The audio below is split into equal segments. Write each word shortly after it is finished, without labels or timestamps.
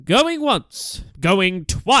Going once, going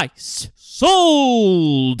twice.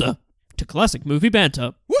 Sold to Classic Movie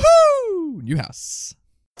Banter. Woohoo! New house.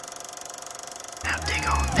 Now dig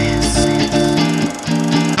on this.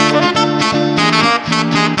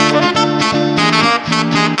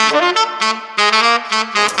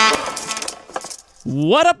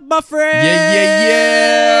 What up, my friends?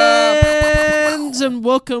 Yeah. And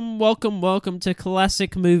welcome to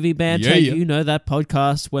Classic Movie Banter. Yeah. You know that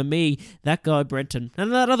podcast where me, that guy Brenton,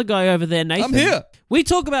 and that other guy over there, Nathan. I'm here. We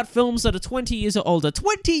talk about films that are 20 years or older.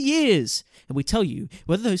 20 years! And we tell you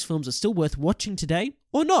whether those films are still worth watching today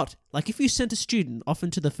or not. Like if you sent a student off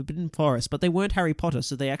into the Forbidden Forest, but they weren't Harry Potter,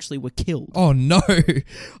 so they actually were killed. Oh no,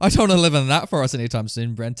 I don't want to live in that forest anytime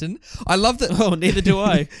soon, Brenton. I love that. Oh, neither do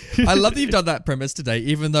I. I love that you've done that premise today,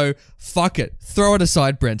 even though, fuck it, throw it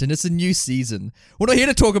aside, Brenton. It's a new season. We're not here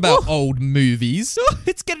to talk about old movies.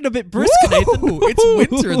 It's getting a bit brisk, Nathan. Woo!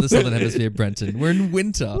 It's winter in the Southern Hemisphere, Brenton. We're in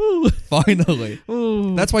winter. Finally.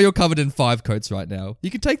 Ooh. That's why you're covered in 5 coats right now.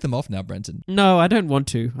 You can take them off now, Brenton. No, I don't want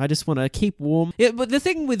to. I just want to keep warm. Yeah, but the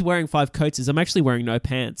thing with wearing 5 coats is I'm actually wearing no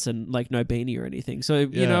pants and like no beanie or anything. So,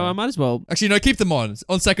 you know, I might as well. Actually, no, keep them on.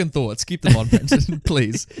 On second thoughts, keep them on, Brenton,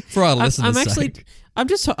 please, for our listeners' sake. I'm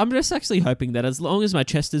just actually hoping that as long as my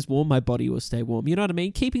chest is warm, my body will stay warm. You know what I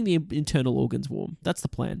mean? Keeping the internal organs warm. That's the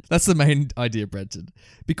plan. That's the main idea, Brenton.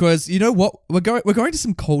 Because you know what? We're going to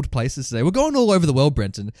some cold places today. We're going all over the world,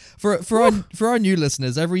 Brenton. For our new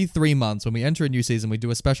listeners, every 3 months when we enter a new season, we do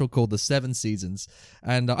a special called the 7 Seasons,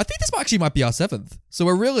 and I think this actually might be our 7th. So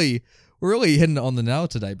we're really hitting it on the nail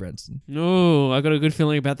today, Brenton. Oh, I got a good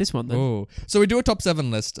feeling about this one then. Oh, so we do a top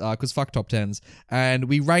 7 list because fuck top 10s, and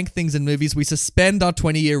we rank things in movies. We suspend our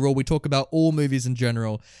 20-year rule. We talk about all movies in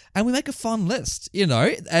general, and we make a fun list, you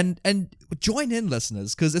know. And join in,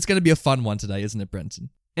 listeners, because it's going to be a fun one today, isn't it, Brenton?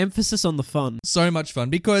 Emphasis on the fun. So much fun,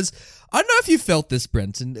 because I don't know if you felt this,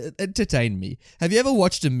 Brenton. Entertain me. Have you ever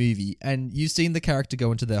watched a movie and you've seen the character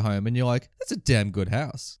go into their home and you're like, that's a damn good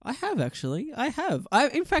house? I have, actually. I have.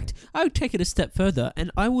 In fact, I would take it a step further, and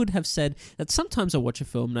I would have said that sometimes I watch a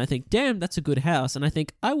film and I think, damn, that's a good house, and I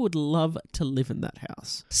think I would love to live in that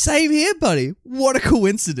house. Same here, buddy. What a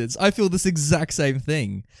coincidence. I feel this exact same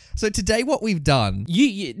thing. So today what we've done...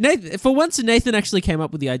 Nathan, for once, Nathan actually came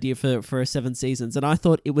up with the idea for 7 seasons, and I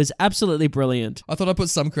thought it was absolutely brilliant. I thought I'd put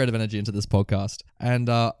some creative energy into this podcast, and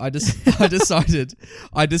I decided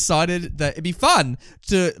that it'd be fun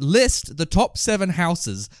to list the top 7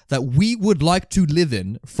 houses that we would like to live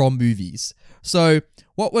in from movies. So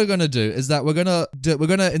what we're going to do is that we're going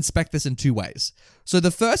to inspect this in 2 ways. So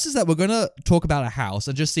the first is that we're going to talk about a house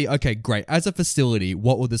and just see, okay, great, as a facility,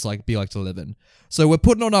 what would this be like to live in? So we're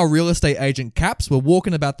putting on our real estate agent caps. We're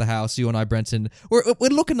walking about the house, you and I, Brenton. We're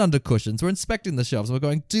looking under cushions. We're inspecting the shelves. We're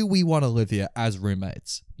going, do we want to live here as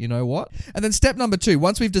roommates? You know what? And then step number 2,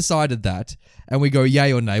 once we've decided that and we go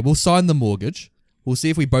yay or nay, we'll sign the mortgage. We'll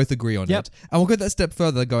see if we both agree on it. And we'll go that step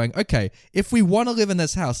further going, okay, if we want to live in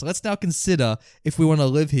this house, let's now consider if we want to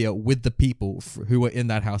live here with the people who are in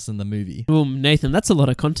that house in the movie. Nathan, that's a lot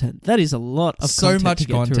of content. That is a lot of so content much to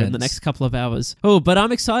get content through in the next couple of hours. Oh, but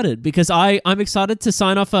I'm excited because I'm excited to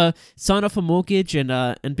sign off a mortgage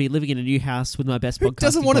and be living in a new house with my best podcasting Who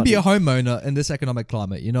doesn't want to be buddy. a homeowner in this economic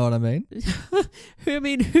climate? You know what I mean?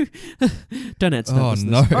 Who? Don't answer that. Oh,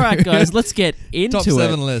 listeners. no. All right, guys, let's get into Top it.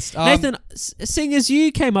 7 list. Nathan, seeing as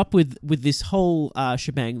you came up with this whole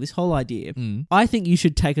shebang, this whole idea, I think you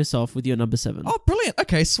should take us off with your number 7. Oh, brilliant.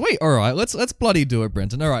 Okay, sweet. All right, let's bloody do it,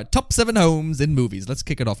 Brenton. All right, top 7 homes in movies. Let's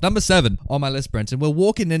kick it off. Number 7 on my list, Brenton. We're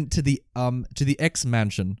walking into the X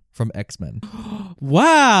mansion from X-Men.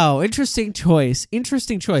 Wow, interesting choice.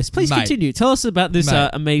 Please Mate. continue. Tell us about this Mate.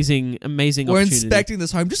 amazing We're opportunity. inspecting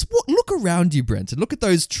this home. Just look around you, Brenton. Look at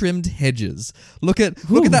those trimmed hedges. Look at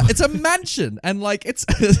that. It's a mansion, and like it's.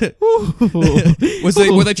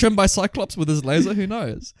 Were they trimmed by Cyclops with his laser? Who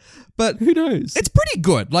knows? But Who knows? it's pretty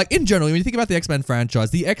good. Like in general, when you think about the X-Men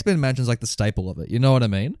franchise, the X-Men mansion is like the staple of it. You know what I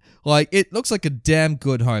mean? Like it looks like a damn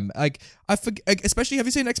good home. Like especially, have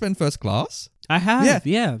you seen X-Men First Class? I have.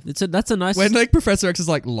 Yeah. That's a nice. When like Professor X is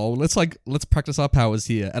like, lol, let's practice our powers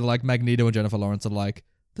here, and like Magneto and Jennifer Lawrence are like,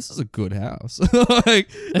 this is a good house. like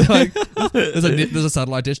there's a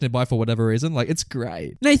satellite dish nearby for whatever reason. Like it's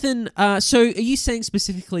great. Nathan, so are you saying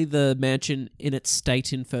specifically the mansion in its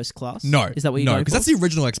state in First Class? No, Is that what you're no, going because for? that's the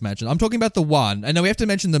original X mansion. I'm talking about the one, and now we have to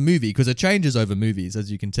mention the movie because it changes over movies,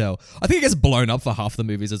 as you can tell. I think it gets blown up for half the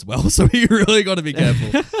movies as well, so you really got to be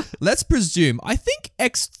careful. Let's presume. I think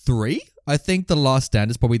X3. I think The Last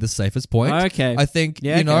Stand is probably the safest point. Okay. I think,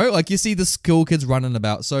 Yeah, like you see the school kids running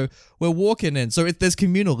about. So we're walking in. So there's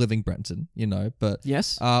communal living, Brenton, but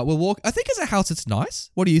Yes. we'll walk. I think as a house, it's nice.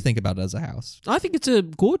 What do you think about it as a house? I think it's a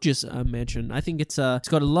gorgeous mansion. I think it's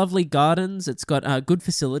got lovely gardens. It's got good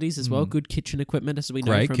facilities as well. Good kitchen equipment, as we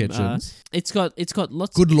know Great from kitchens. It's got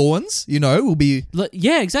lots. Good lawns, will be.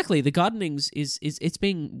 Yeah, exactly. The gardening's is it's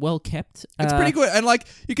being well kept. It's pretty good, and like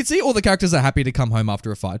you can see, all the characters are happy to come home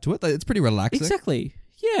after a fight to it. It's pretty relaxing. Exactly.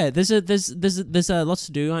 Yeah, there's lots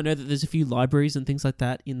to do. I know that there's a few libraries and things like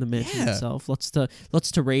that in the mansion itself. Lots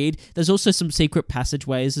to read. There's also some secret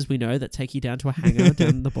passageways, as we know, that take you down to a hangar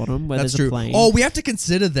down the bottom where That's there's true. a plane. Oh, we have to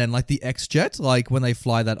consider then, like the X-Jet, like when they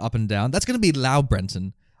fly that up and down. That's going to be loud,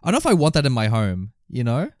 Brenton. I don't know if I want that in my home.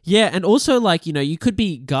 Yeah, and also like you could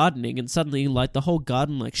be gardening and suddenly like the whole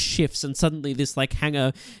garden like shifts and suddenly this like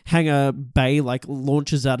hangar bay like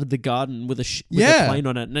launches out of the garden with a plane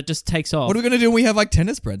on it and it just takes off. What are we gonna do when we have like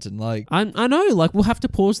tennis, Brenton? Like I know, like we'll have to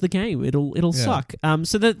pause the game. It'll suck.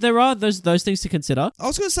 So that there are those things to consider. I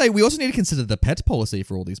was gonna say we also need to consider the pet policy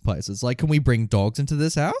for all these places. Like, can we bring dogs into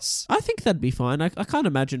this house? I think that'd be fine. I can't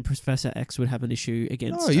imagine Professor X would have an issue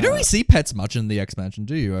against. Oh, you don't really see pets much in the X Mansion,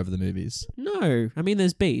 do you? Over the movies? No, I mean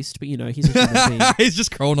there's Beast, but he's a human being. He's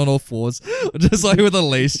just crawling on all fours, just like with a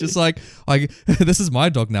leash, just like this is my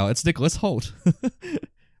dog now. It's Nicholas Holt.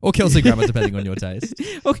 Or Kelsey Grammer, depending on your taste.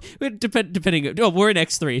 Okay, depending. Oh, we're in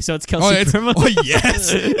X3, so it's Kelsey Grammer. Oh,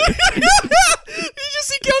 yes. You just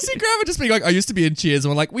see Kelsey Grammer just being like, I used to be in Cheers,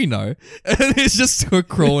 and we're like, we know. And he's just so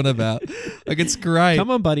crawling about. Like, it's great. Come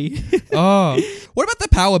on, buddy. Oh. What about the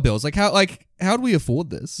power bills? How do we afford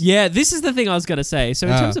this? Yeah, this is the thing I was going to say. So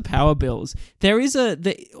in terms of power bills, there is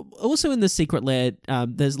also in the secret lair,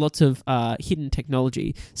 there's lots of hidden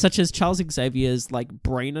technology, such as Charles Xavier's like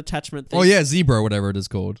brain attachment thing. Oh yeah, Zebra or whatever it is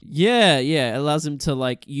called. Yeah, it allows him to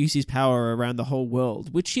like use his power around the whole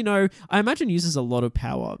world, which I imagine uses a lot of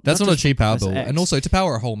power. That's not a just cheap for power Professor bill, X. and also to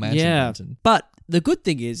power a whole mansion. Yeah, Mountain. but the good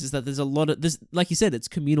thing is that there's like you said, it's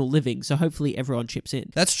communal living, so hopefully everyone chips in.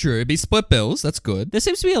 That's true. It'd be split bills. That's good. There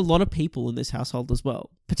seems to be a lot of people in this household as well,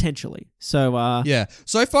 potentially. So yeah.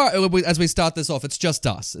 So far, as we start this off, it's just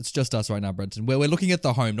us. It's just us right now, Brenton. Where we're looking at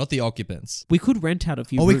the home, not the occupants. we could rent out a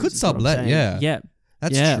few. Oh, we rooms, could is what I'm sublet, saying. yeah. Yeah.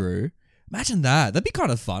 That's Yeah. true. Imagine that. That'd be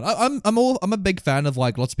kind of fun. I'm a big fan of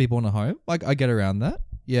like lots of people in a home. Like I get around that.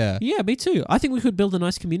 Yeah. Yeah, me too. I think we could build a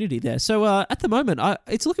nice community there. So at the moment,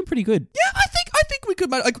 it's looking pretty good. Yeah, I think we could.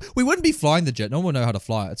 Like, we wouldn't be flying the jet. No one would know how to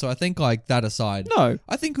fly it. So I think like that aside, No.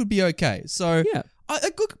 I think would be okay. So Yeah.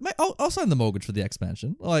 I'll sign the mortgage for the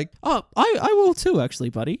expansion. Like, Oh, I will too, actually,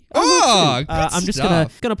 buddy. I will Oh, too. good I'm just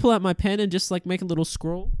stuff. gonna pull out my pen and just like make a little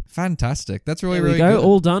scroll. fantastic. That's really There we really go. good.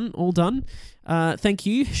 All done. Thank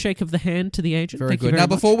you. Shake of the hand to the agent. Very Thank you good. very Now,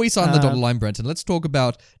 before much. we sign the dotted line, Brenton, let's talk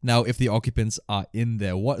about now if the occupants are in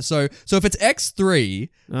there. What? So if it's X3,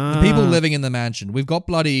 the people living in the mansion, we've got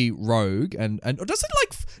bloody Rogue, and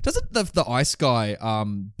doesn't the ice guy,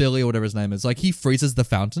 Billy or whatever his name is, like he freezes the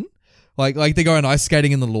fountain, like they go on ice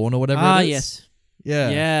skating in the lawn or whatever. it is? Yes. Yeah.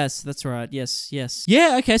 Yes, that's right. Yes.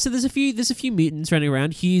 Yeah. Okay. So there's a few mutants running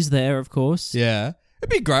around. Hugh's there, of course. Yeah. It'd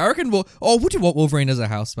be great. I reckon would you want Wolverine as a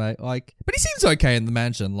housemate? Like, but he seems okay in the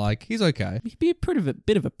mansion. Like, he's okay. He'd be a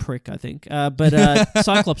bit of a prick, I think. But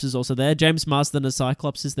Cyclops is also there. James Marsden as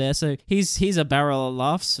Cyclops is there, so he's a barrel of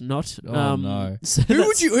laughs. Not. Oh no. So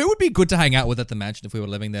Who would be good to hang out with at the mansion if we were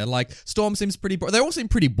living there? Like, Storm seems pretty. They all seem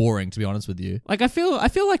pretty boring, to be honest with you. Like I feel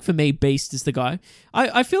like for me, Beast is the guy.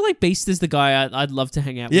 I feel like Beast is the guy I'd love to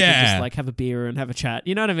hang out with and Yeah. just like have a beer and have a chat.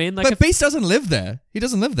 You know what I mean? Like But if- Beast doesn't live there. He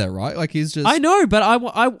doesn't live there, right? Like, he's just. I know, but I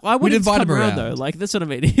wouldn't We'd invite come him around around. though. Like that's what I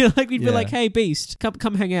mean. Like we'd be Yeah. like, "Hey, Beast,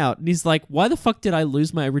 come hang out." And he's like, "Why the fuck did I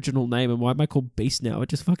lose my original name and why am I called Beast now? It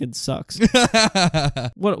just fucking sucks."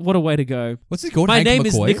 What a way to go. What's he called? My Hank name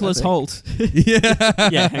is McCoy, I Nicholas think. Holt. Yeah.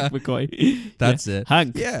 Yeah, Hank McCoy. That's Yeah. it.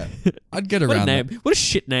 Hank. Yeah. I'd get What a around name! that. What a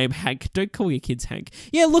shit name, Hank. Don't call your kids Hank.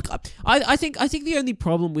 Yeah, look, I think the only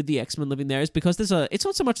problem with the X-Men living there is because it's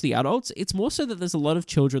not so much the adults, it's more so that there's a lot of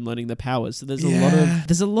children learning their powers. So there's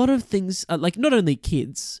a lot of things like not only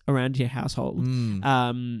kids around your household.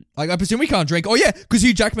 Like, I presume we can't drink. Oh, yeah, because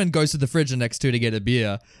Hugh Jackman goes to the fridge next to get a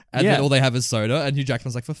beer, and Yeah. then all they have is soda, and Hugh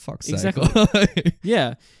Jackman's like, for fuck's sake. Exactly.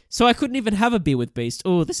 Yeah. So I couldn't even have a beer with Beast.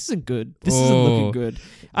 Oh, this isn't good. This isn't Oh, looking good.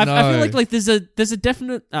 I no. feel like there's a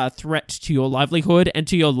definite threat to your livelihood and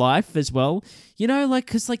to your life as well. You know, like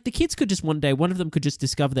because like the kids could just one day, one of them could just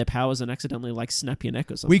discover their powers and accidentally like snap your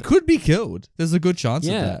neck or something. We could be killed. There's a good chance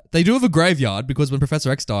Yeah. of that. They do have a graveyard because when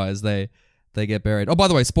Professor X dies, they they get buried. Oh, by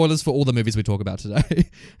the way, spoilers for all the movies we talk about today.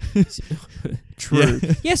 True.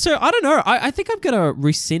 Yeah, so I don't know. I think I'm going to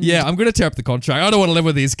rescind Yeah, I'm going to tear up the contract. I don't want to live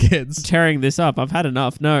with these kids. tearing this up. I've had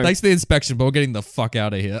enough. No. Thanks for the inspection, but we're getting the fuck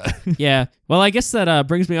out of here. Yeah. Well, I guess that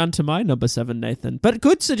brings me on to my number 7, Nathan. But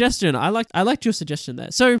good suggestion. I liked your suggestion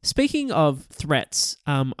there. So speaking of threats,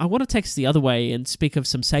 I want to take us the other way and speak of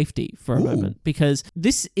some safety for a moment, because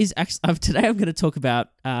this is actually today I'm going to talk about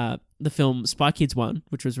the film Spy Kids 1,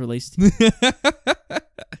 which was released.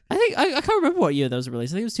 I can't remember what year that was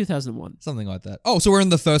released. I think it was 2001. Something like that. Oh, so we're in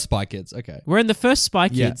the first Spy Kids. Okay. We're in the first Spy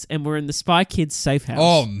Yeah. Kids, and we're in the Spy Kids safe house.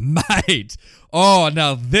 Oh, mate. Oh,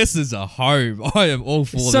 now this is a home. I am all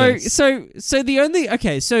for this. So the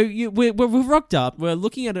only so we've rocked up. We're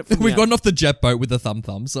looking at it. From We've gotten off the jet boat with the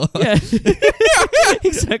thumb. So. Yeah,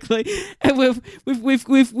 exactly. And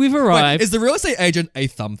we've arrived. Wait, is the real estate agent a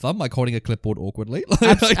thumb, like holding a clipboard awkwardly?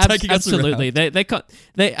 Absolutely.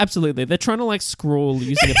 They absolutely. They're trying to like scroll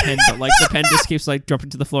using a pen, but like the pen just keeps like dropping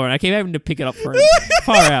to the floor, and I keep having to pick it up for him.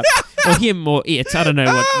 Far out. Or him or it. I don't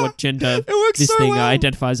know what gender this so thing well.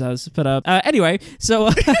 identifies as. But anyway, so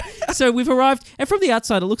we've arrived, and from the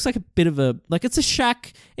outside, it looks like a bit of a it's a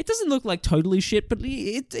shack. It doesn't look like totally shit, but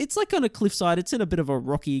it's like on a cliffside. It's in a bit of a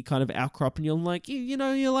rocky kind of outcrop, and you're like,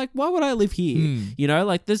 you're like, why would I live here? You know,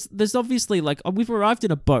 like there's obviously like we've arrived in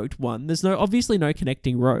a boat. There's obviously no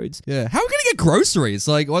connecting roads. Yeah. How are we going to get groceries?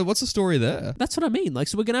 Like, what's the story there? That's what I mean. Like,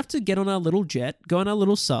 so we're gonna have to get on our little jet, go on our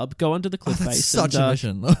little sub, go under the cliff That's face. such a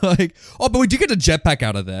mission. Like, but we do get a jetpack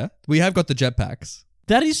out of there. We have got the jetpacks.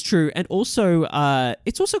 That is true, and also,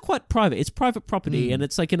 it's also quite private. It's private property, and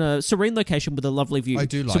it's like in a serene location with a lovely view. I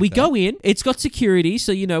do like So we that. go in. It's got security,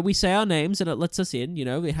 so we say our names and it lets us in.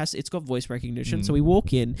 It's got voice recognition, so we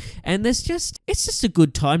walk in, and it's just a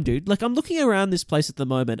good time, dude. Like I'm looking around this place at the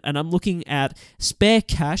moment, and I'm looking at spare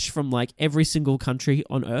cash from like every single country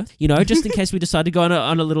on Earth. Just in case we decide to go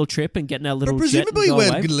on a little trip and get in our little But jet. presumably And go we're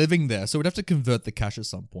away. living there, so we'd have to convert the cash at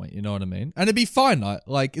some point. You know what I mean? And it'd be fine.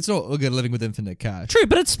 Like it's not we're living with infinite cash. True,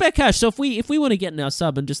 but it's spare cash. So if we want to get in our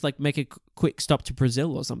sub and just like make a quick stop to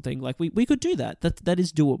Brazil or something, like we could do that. That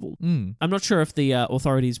is doable. I'm not sure if the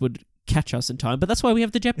authorities would catch us in time, but that's why we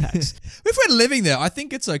have the jetpacks. If we're living there, I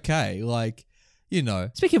think it's okay. Like,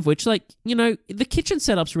 Speaking of which, the kitchen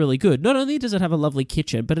setup's really good. Not only does it have a lovely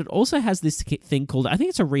kitchen, but it also has this thing called, I think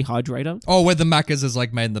it's a rehydrator. Oh, where the Macca's is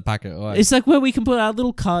like made in the packet. Right? It's like where we can put our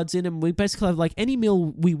little cards in, and we basically have like any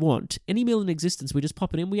meal we want, any meal in existence, we just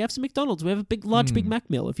pop it in. We have some McDonald's. We have a large Big Mac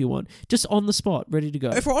meal if you want, just on the spot, ready to go.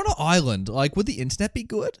 If we're on an island, like, would the internet be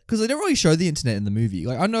good? Because they don't really show the internet in the movie.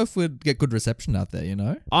 Like, I don't know if we'd get good reception out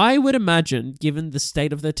there. I would imagine, given the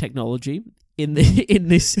state of the technology in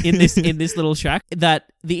this little shack, that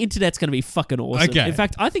the internet's going to be fucking awesome. Okay. In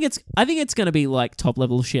fact, I think it's going to be like top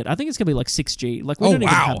level shit. I think it's going to be like 6G. Like we Oh, don't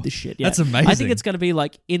even wow. have this shit yet. That's amazing. I think it's going to be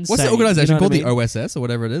like insane. What's the organization you know called? what I mean? The OSS or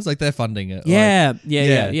whatever it is. Like, they're funding it. Yeah.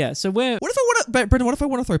 Yeah. So we're What if I want to, Brendan? What if I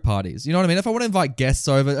want to throw parties? You know what I mean? If I want to invite guests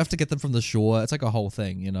over, I have to get them from the shore. It's like a whole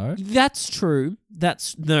thing. That's true.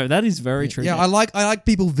 That is very true. Yeah, Nick. I like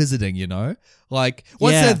people visiting. Like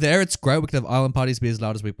once Yeah. they're there, it's great. We can have island parties, be as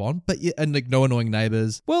loud as we want, and like no annoying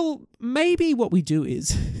neighbors. Well, maybe what we do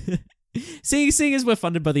is Seeing as we're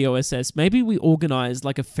funded by the OSS, maybe we organize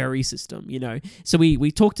like a ferry system, So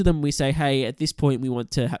we talk to them, we say, hey, at this point we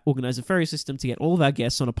want to organize a ferry system to get all of our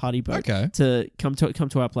guests on a party boat to come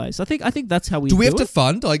to our place. I think that's how we do we have to it.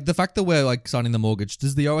 fund, like, the fact that we're like signing the mortgage?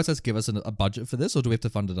 Does the OSS give us a budget for this, or do we have to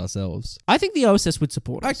fund it ourselves? I think the OSS would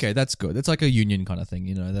support us. Okay, that's good. It's like a union kind of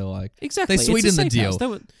thing, They're like, Exactly. they sweeten It's a the safe deal. house. They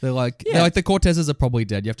would- They're like, Yeah. they're like, the Cortezes are probably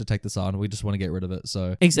dead. You have to take this on. We just want to get rid of it.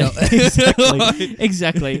 So Exactly.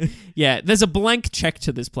 Exactly. Yeah, there's a blank check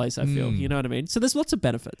to this place, I feel. You know what I mean? So there's lots of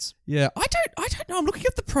benefits. Yeah, I don't know. I'm looking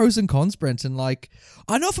at the pros and cons, Brent, and like,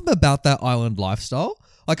 I know if I'm about that island lifestyle.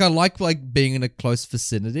 Like, I like being in a close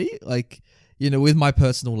vicinity, like, with my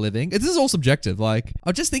personal living. This is all subjective. Like,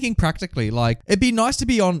 I'm just thinking practically, like, it'd be nice to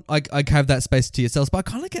be on, like have that space to yourselves, but I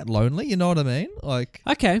kind of get lonely, you know what I mean? Like,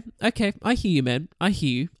 Okay. I hear you, man. I hear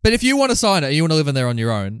you. but if you want to sign it and you want to live in there on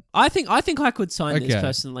your own, I think I could sign this Okay.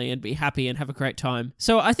 personally and be happy and have a great time.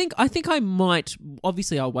 So I think I might.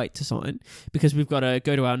 Obviously, I'll wait to sign because we've got to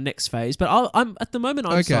go to our next phase. But I'm at the moment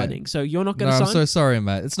I'm Okay. signing. So you're not no, going to I'm sign. so sorry,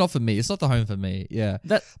 mate. It's not for me. It's not the home for me. Yeah.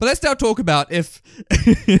 That- But let's now talk about if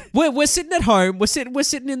We're sitting at home. We're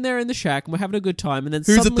sitting in there in the shack, and we're having a good time. And then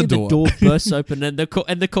Who's at suddenly the the door? door bursts open, and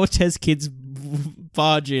the Cortez kids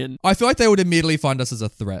barge in. I feel like they would immediately find us as a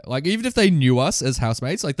threat. Like, even if they knew us as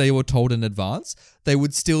housemates, like they were told in advance, they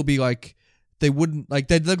would still be like they wouldn't like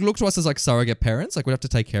they'd look to us as like surrogate parents. Like we'd have to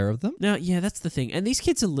take care of them. No, yeah, that's the thing. And these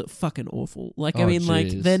kids are fucking awful. Like, I Oh, mean, like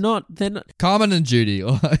jeez. they're not. Carmen and Judy.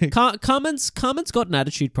 Like, Carmen's got an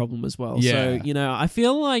attitude problem as well. Yeah. So I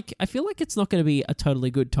feel like it's not going to be a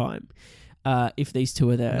totally good time if these two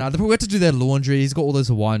are there. nah, we have to do their laundry. He's got all those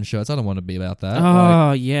Hawaiian shirts. I don't want to be about that.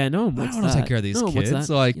 Oh yeah, no one I wants don't want that. to take care of these No one wants kids.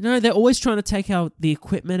 that. Like, they're always trying to take out the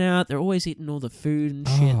equipment out. They're always eating all the food and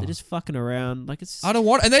shit. Oh. They're just fucking around. Like it's. I don't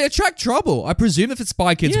want, and they attract trouble. I presume if it's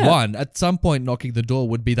Spy Kids Yeah. 1, at some point knocking the door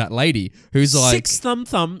would be that lady who's like, six thumb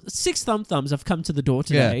thumbs have come to the door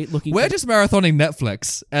today looking we're for just marathoning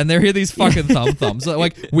Netflix, and they're here these fucking thumbs.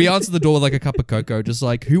 Like we answer the door with like a cup of cocoa, just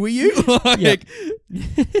like, who are you? Like,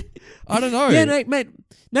 I don't know. Yeah, no, mate.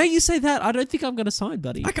 No, you say that. I don't think I'm going to sign,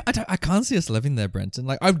 buddy. I can't see us living there, Brenton.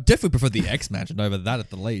 Like, I definitely prefer the X Mansion over that at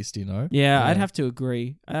the least, you know? Yeah, I'd have to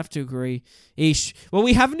agree. Eesh. Well,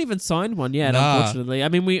 we haven't even signed one yet, Nah. unfortunately. I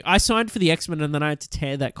mean, I signed for the X-Men and then I had to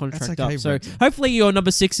tear that contract okay, up. So Brenton. hopefully your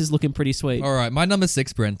number 6 is looking pretty sweet. All right, my number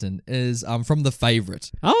 6, Brenton, is from The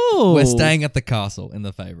Favourite. Oh. We're staying at the castle in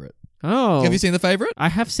The Favourite. Oh. Have you seen The Favourite? I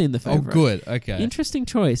have seen The Oh, Favourite. good. Okay. Interesting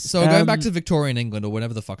choice. So going back to Victorian England or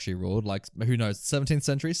whenever the fuck she ruled, like who knows, 17th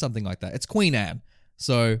century, something like that. It's Queen Anne.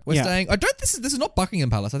 So we're Yeah. staying. This is not Buckingham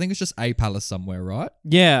Palace. I think it's just a palace somewhere, right?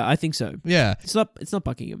 Yeah, I think so. Yeah. It's not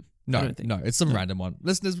Buckingham. I No, don't think. no, it's some random one.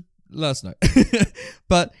 Listeners, let us know.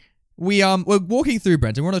 But we're walking through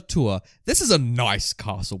Brenton. We're on a tour. This is a nice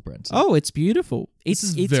castle, Brenton. Oh, it's beautiful. this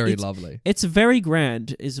is very lovely. It's very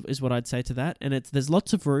grand, is what I'd say to that. And there's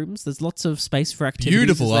lots of rooms. There's lots of space for activities,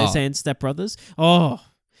 Beautiful as they art. say in Step Brothers. Oh,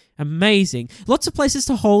 amazing! Lots of places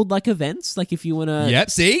to hold like events. Like if you want to, Yep.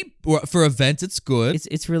 See, for events, it's good.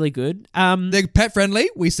 it's really good. They're pet friendly.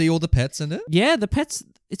 We see all the pets in it. Yeah, the pets.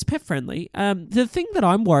 It's pet friendly. The thing that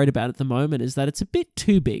I'm worried about at the moment is that it's a bit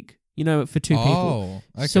too big. For two people. Oh,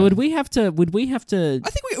 okay. So would we have to? I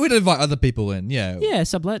think we'd invite other people in. Yeah. Yeah,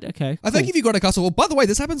 sublet. Okay. I think if you got a castle. Well, by the way,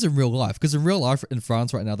 this happens in real life because in real life in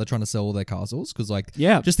France right now they're trying to sell all their castles because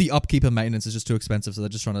just the upkeep and maintenance is just too expensive, so they're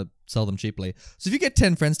just trying to sell them cheaply. So if you get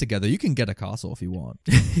 10 friends together, you can get a castle if you want.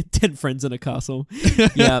 10 friends in a castle.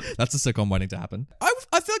 Yeah. That's a sitcom waiting to happen.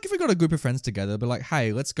 I feel like if we got a group of friends together, be like,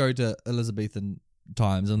 hey, let's go to Elizabethan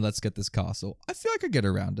times and let's get this castle. I feel I could get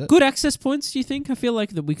around it. Good access points, do you think? I feel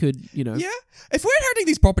like that we could, Yeah. If we're inheriting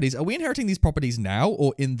these properties, are we inheriting these properties now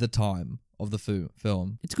or in the time of the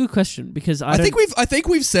film? It's a good question because I think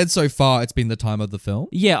we've said so far it's been the time of the film.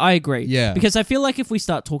 Yeah, I agree. Yeah. Because I feel like if we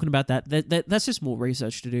start talking about that's just more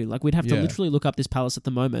research to do. Like we'd have to Yeah. literally look up this palace at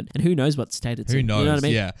the moment and who knows what state it's Who in. knows? You know what I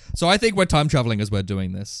mean? Yeah. So I think we're time traveling as we're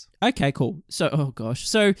doing this. Okay, cool. So, oh gosh.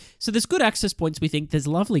 So there's good access points, we think. There's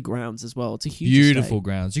lovely grounds as well. It's a huge Beautiful estate.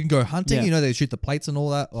 grounds. You can go hunting. Yeah. They shoot the plates and all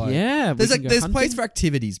that. Like, Yeah. we can go there's hunting. place for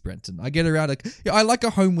activities, Brenton. I get around. I like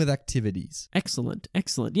a home with activities. Excellent.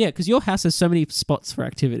 Yeah, because your house has so many spots for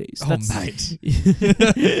activities. Mate.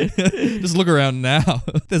 Just look around now.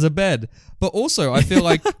 There's a bed. But also, I feel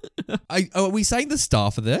like, are we saying the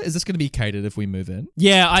staff are there? Is this going to be catered if we move in?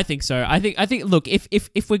 Yeah, I think so. I think. Look,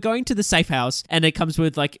 if we're going to the safe house and it comes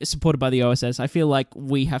with supported by the OSS, I feel like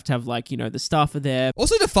we have to have the staff are there.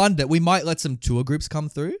 Also, to fund it, we might let some tour groups come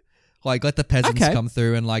through. Like, let the peasants Okay. come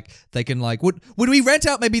through and they can would we rent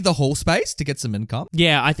out maybe the hall space to get some income?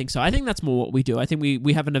 Yeah, I think so. I think that's more what we do. I think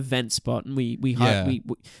we have an event spot and we hire,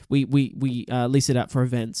 we lease it out for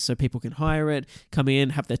events so people can hire it, come in,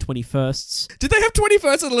 have their 21sts. Did they have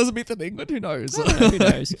 21st in Elizabethan England? Who knows? Who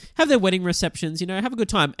knows? Have their wedding receptions, have a good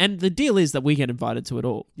time. And the deal is that we get invited to it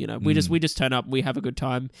all. We just turn up, we have a good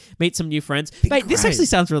time, meet some new friends. Mate, this great. actually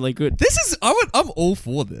sounds really good. This is I'm all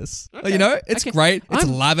for this. Okay. It's Okay. great. It's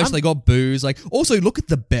I'm- lavish. I'm- They got booze. Also look at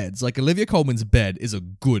the beds. Olivia Colman's bed is a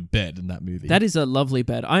good bed in that movie. That is a lovely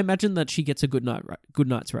bed. I imagine that she gets a good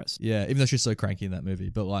night's rest. yeah, even though she's so cranky in that movie,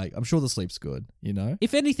 but I'm sure the sleep's good.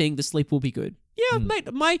 If anything, the sleep will be good. Yeah, mate,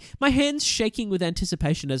 my hand's shaking with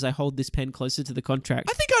anticipation as I hold this pen closer to the contract.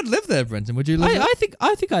 I think I'd live there, Brenton. Would you live there?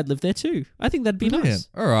 I think I'd live there too. I think that'd be nice.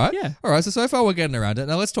 All right. Yeah. All right. So far we're getting around it.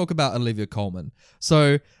 Now let's talk about Olivia Colman.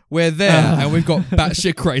 So we're there and we've got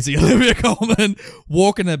batshit crazy Olivia Colman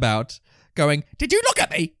walking about going, "Did you look at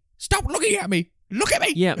me? Stop looking at me. Look at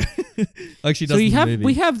me." Yeah. Like she does So in the movie.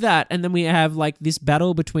 we have that, and then we have this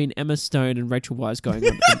battle between Emma Stone and Rachel Weisz going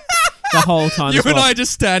on the whole time. You as and well. I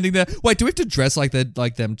just standing there. Wait, do we have to dress like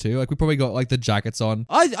them too? We probably got the jackets on.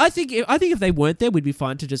 I think if they weren't there, we'd be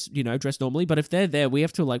fine to just dress normally. But if they're there, we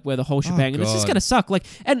have to wear the whole shebang, and it's just God. gonna suck.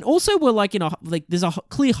 And also we're in a there's a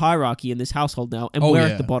clear hierarchy in this household now, and Oh, we're yeah.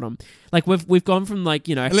 at the bottom. We've gone from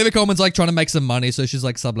Olivia Colman's trying to make some money, so she's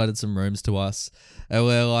subletted some rooms to us, and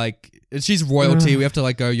we're She's royalty. We have to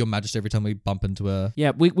like go Your Majesty every time we bump into her.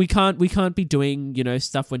 Yeah, we can't be doing, you know,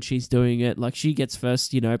 stuff when she's doing it. Like she gets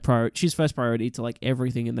first, you know, she's first priority to like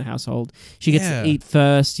everything in the household. She gets Yeah. to eat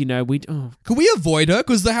first, you know. Could we avoid her?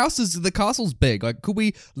 Because the castle's big. Like, could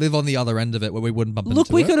we live on the other end of it where we wouldn't bump Look,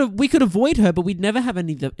 into her? we could avoid her, but we'd never have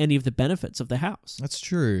any of the benefits of the house. That's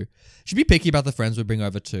true. She'd be picky about the friends we bring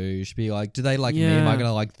over too. She'd be like, do they like me? Am I Yeah.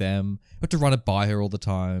 gonna like them? We have to run it by her all the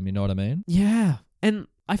time. You know what I mean? Yeah, and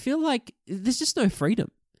I feel like there's just no freedom.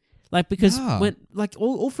 Like, because Yeah. when, like,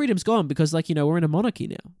 all freedom's gone because, like, you know, we're in a monarchy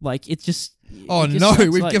now. Like, it's just... Oh it just no, sucks,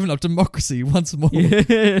 we've like- given up democracy once more.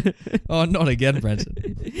 Yeah. Oh, not again, Brenton.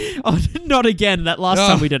 Oh, not again. That last Oh.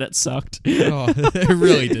 time we did it sucked. Oh, it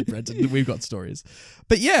really did, Brenton. We've got stories.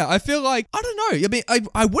 But yeah, I feel like, I don't know. I mean,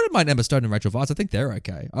 I wouldn't mind Emma Stone and Rachel Weisz. I think they're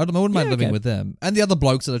okay. I wouldn't mind Yeah, living okay. with them. And the other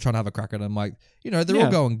blokes that are trying to have a crack at them, like, you know, they're all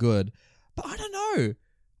Yeah. going good. But I don't know.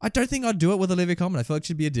 I don't think I'd do it with Olivia Colman. I feel like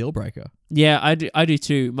she'd be a deal breaker. Yeah, I do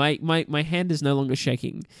too. My hand is no longer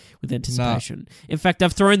shaking with anticipation. In fact,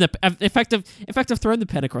 I've thrown the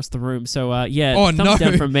pen across the room. So yeah, Oh, thumbs no.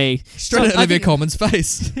 down from me. Straight So, at I Olivia think- Colman's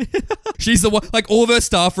face. She's the one, like, all of her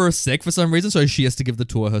staff are sick for some reason, so she has to give the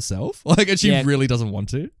tour herself. Like, and she Yeah. really doesn't want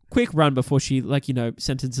to. Quick run before she, like, you know,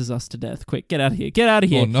 sentences us to death. Quick, get out of here. Get out of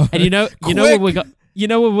here. Oh, no. And you know where Quick. we got. You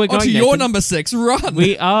know where we're going. On to your Nathan? number 6, run!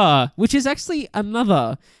 We are, which is actually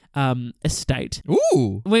another estate.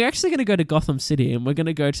 Ooh! We're actually going to go to Gotham City, and we're going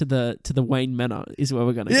to go to the Wayne Manor. Is where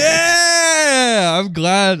we're going to go. Yeah! I'm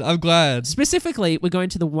glad. Specifically, we're going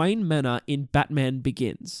to the Wayne Manor in Batman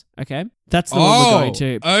Begins. Okay, that's the one we're going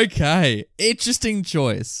to. Okay. Interesting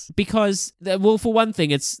choice. Because, well, for one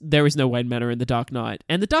thing, there is no Wayne Manor in The Dark Knight,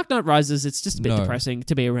 and The Dark Knight Rises. It's just a bit No. depressing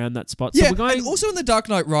to be around that spot. Yeah, So we're going. and also in The Dark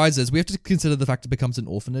Knight Rises, we have to consider the fact it becomes an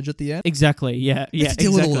orphanage at the end. Exactly. Yeah. Yeah. Let's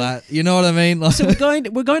deal exactly. with all that. You know what I mean? Like, So we're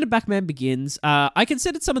going to Batman Begins. I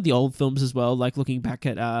considered some of the old films as well, like looking back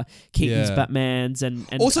at Keaton's Yeah. Batmans and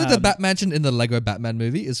also, the Batmansion in the Lego Batman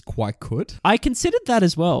movie is quite good. I considered that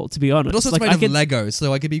as well, to be honest. But also, it's Like, made I of could- Lego,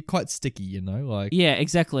 so it could be quite sticky, you know? Like, Yeah,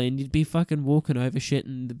 exactly. And you'd be fucking walking over shit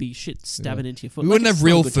and there'd be shit stabbing into your foot. we Like, wouldn't it's have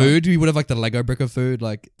not a real good time. food. We would have like the Lego brick of food.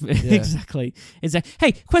 Like, yeah. Exactly.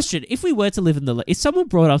 Hey, question. If we were to live in if someone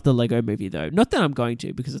brought up the Lego movie though, not that I'm going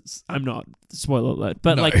to because I'm not, spoiler alert,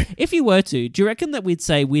 but No. like if you were to, do you reckon that we'd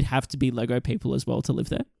say we'd have to be Lego people as well to live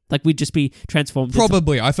there? Like we'd just be transformed into-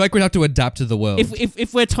 Probably. I feel like we'd have to adapt to the world.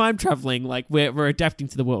 if we're time traveling, like we're adapting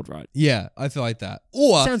to the world, right? Yeah, I feel like that.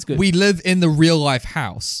 Or Sounds good. we live in the real life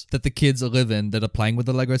house that the kids live in that are playing with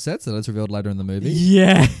the Lego sets that is revealed later in the movie.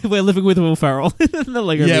 Yeah, we're living with Will Ferrell in the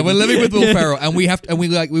Lego Yeah, movie. we're living with Will Ferrell, and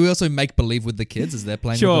we also make believe with the kids as they're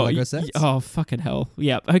playing with the Sure. Lego sets. Oh fucking hell.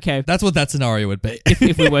 Yeah. Okay. That's what that scenario would be.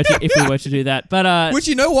 if we were to do that, but Which,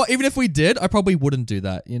 you know what? Even if we did, I probably wouldn't do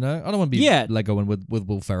that. You know, I don't want to be Yeah. Legoing with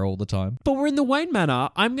Will Ferrell all the time. but we're in the Wayne Manor.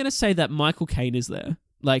 I'm gonna say that Michael Caine is there.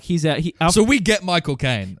 Like he's our So we get Michael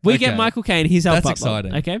Caine. We Okay. get Michael Caine. He's our That's butler,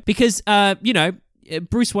 exciting. Okay, because you know,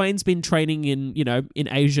 Bruce Wayne's been training in in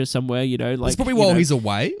Asia somewhere. You know, like It's probably you while know. he's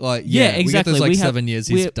away. Like, Yeah, We get exactly. those like We have- 7 years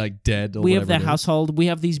we- he's like dead. Or We have whatever their it is. household. We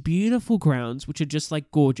have these beautiful grounds, which are just like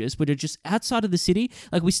gorgeous, which are just outside of the city.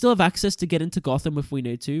 Like we still have access to get into Gotham if we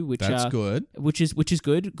need to, which That's good. which is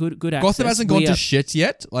good. Good access. Gotham hasn't gone We to are- shit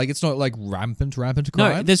yet. Like, it's not like rampant crime.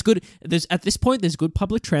 No, there's at this point there's good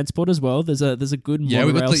public transport as well. There's a good Yeah,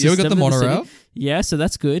 we got monorail the- yeah, we got system the in city. monorail. Yeah, so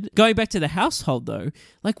that's good. Going back to the household though,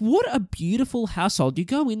 like what a beautiful household. You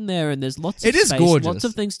go in there and there's lots of It is space, gorgeous. lots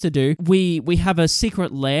of things to do. We have a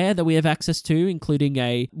secret lair that we have access to, including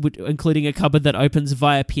a cupboard that opens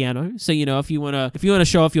via piano. So you know if you wanna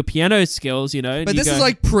show off your piano skills, you know. But you this go- is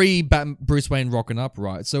like Bruce Wayne rocking up,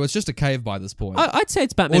 right? So it's just a cave by this point. I'd say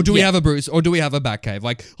it's Batman. Or do we yeah. have a Batcave?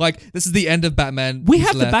 Like this is the end of Batman. We He's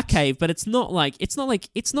have the left. Batcave, but it's not like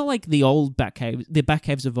the old Batcave, the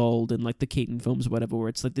Batcaves of old, and like the Keaton films or whatever, where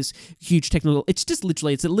it's like this huge technical. It's just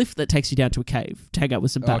literally it's a lift that takes you down to a cave to hang out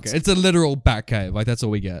with some bats. Okay, it's a literal Batcave. Like that's all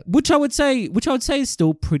we get. Which I would say is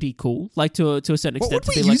still pretty cool, like to a certain What extent. would to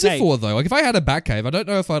we be use like, it hey, for though? Like if I had a Batcave, I don't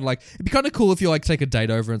know if I'd like. It'd be kind of cool if you like take a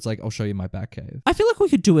date over and it's like I'll show you my Batcave. I feel like we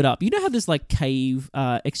could do it up. You know how there's like cave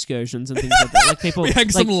excursions and things like that. Like people We hang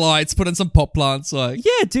like, some lights, put in some pot plants, like.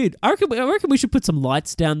 Yeah, dude. I reckon we should put some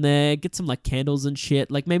lights down there, get some like candles and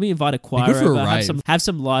shit. Like maybe invite a choir good for a over, rave. have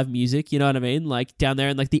some live music. You know what I mean? Like down there,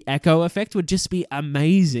 and like the echo effect would just be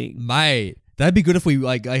amazing. Mate, that'd be good if we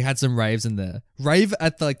like I had some raves in there. Rave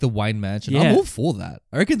at the Wayne Mansion. Yeah. I'm all for that.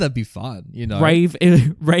 I reckon that'd be fun. You know, Rave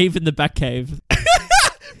in the Batcave.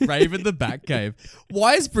 rave in the Batcave.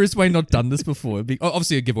 Why has Bruce Wayne not done this before?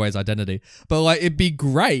 Obviously, a giveaway his identity, but like it'd be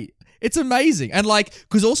great. It's amazing. And like,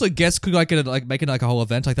 because also guests could like make it like a whole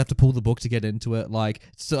event. Like they have to pull the book to get into it. Like,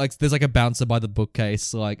 so like there's like a bouncer by the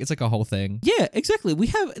bookcase. Like it's like a whole thing. Yeah, exactly. We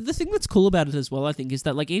have the thing that's cool about it as well, I think, is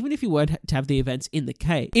that like even if you were to have the events in the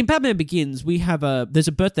cave, in Batman Begins, there's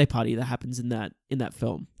a birthday party that happens in that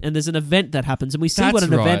film. And there's an event that happens, and we see what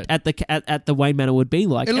an event at the Wayne Manor would be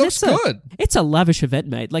like. It looks good. It's a lavish event,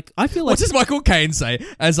 mate. Like I feel like What does Michael Caine say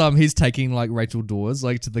as he's taking like Rachel Dawes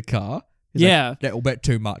like to the car? He's Yeah. like, that will bet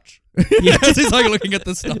too much. Yeah. He's like looking at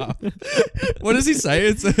the stuff. What does he say?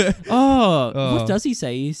 It's what does he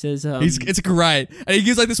say? He says it's great. And he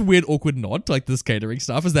gives like this weird awkward nod to like this catering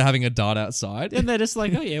stuff as they're having a dart outside. and they're just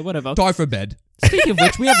like, oh yeah, whatever. Die for bed. Speaking of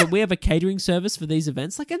which, we have a catering service for these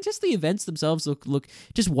events, like, and just the events themselves look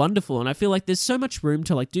just wonderful. And I feel like there's so much room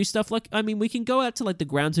to like do stuff. Like, I mean, we can go out to like the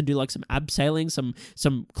grounds and do like some abseiling,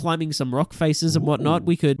 some climbing some rock faces and whatnot.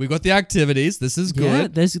 We got the activities. This is good. Yeah,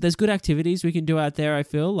 there's good activities we can do out there. I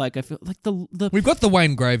feel like the We've got the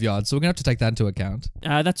Wayne graveyard, so we're gonna have to take that into account.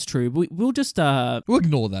 that's true. We'll just We'll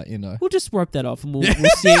ignore that, you know. We'll just rope that off, and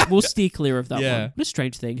we'll steer clear of that Yeah. one. What a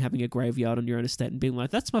strange thing, having a graveyard on your own estate and being like,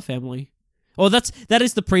 "That's my family." Or that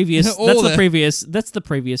is the previous. That's the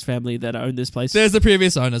previous family that owned this place. There's the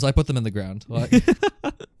previous owners. I put them in the ground. Like,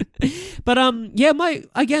 But yeah,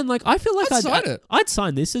 I feel like I'd sign it. I'd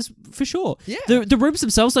sign this as for sure. Yeah. The rooms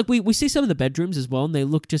themselves, like we see some of the bedrooms as well, and they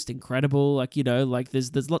look just incredible. Like, you know, like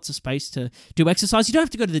there's lots of space to do exercise. You don't have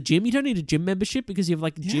to go to the gym. You don't need a gym membership because you have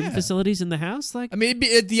like gym Yeah. facilities in the house. Like, I mean,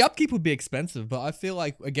 the upkeep would be expensive, but I feel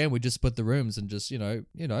like again we just split the rooms and just you know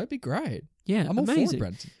it'd be great. yeah, I'm all for it, amazing.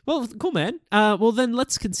 Brenton. Well, cool, man. Well, then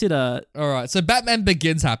let's consider. All right, so Batman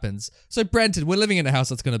Begins happens. So Brenton, we're living in a house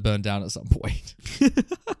that's going to burn down at some point.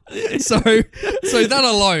 so that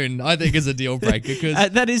alone, I think, is a deal breaker because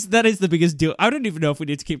That is the biggest deal. I don't even know if we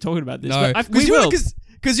need to keep talking about this. no, but we will.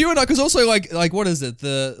 because also like what is it?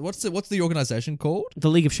 What's the organization called? The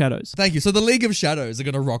League of Shadows. Thank you. So the League of Shadows are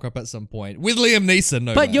going to rock up at some point with Liam Neeson.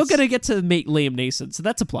 No, But less. you're going to get to meet Liam Neeson, so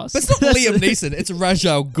that's a plus. But it's not Liam Neeson. It's Ra's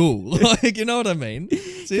al Ghul. Like you know what I mean?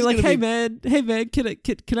 So You're like, gonna hey be- man,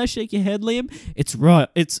 can I shake your hand, Liam? It's right.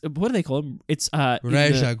 It's what do they call him? It's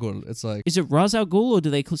Ra's al Ghul. It's like Is it Ra's al Ghul or do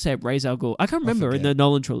they say it Ra's al Ghul? I can't remember in forget. the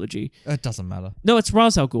Nolan trilogy. it doesn't matter. No, it's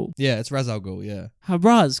Ra's al Ghul. Yeah, it's Ra's al Ghul. Yeah.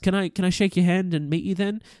 Raz, can I shake your hand and meet you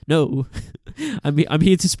then? No, I'm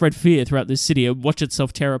here to spread fear throughout this city and watch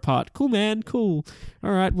itself tear apart. Cool, man, cool.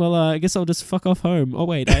 All right, well, I guess I'll just fuck off home. Oh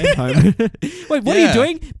wait, I am home. Wait, what are you Yeah.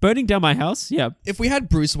 doing? Burning down my house? Yeah. If we had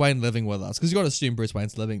Bruce Wayne living with us, because you got to assume Bruce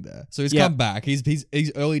Wayne's living there, so he's Yeah. come back. He's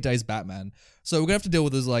early days Batman. So we're gonna have to deal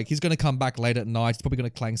with his like he's gonna come back late at night. He's probably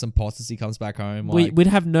gonna clang some pots as he comes back home. Like, We'd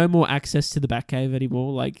have no more access to the Batcave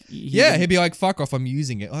anymore. Like, yeah, he'd be like, "Fuck off! I'm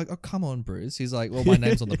using it." Like, "Oh, come on, Bruce." He's like, "Well, my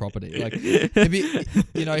name's on the property." Like, it'd be,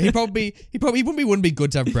 you know, he wouldn't be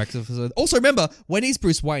good to have breakfast with. Also, remember when he's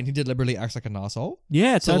Bruce Wayne, he deliberately acts like an asshole.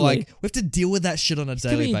 yeah, So totally. like, we have to deal with that shit on a He's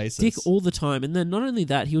gonna daily be a basis. dick all the time, and then not only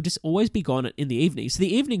that, he'll just always be gone in the evenings. So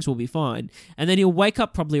the evenings will be fine, and then he'll wake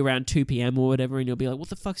up probably around 2 p.m. or whatever, and he'll be like, "What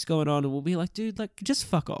the fuck's going on?" And we'll be like, "Dude, like, just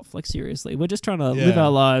fuck off. Like, seriously, we're just trying to live Yeah.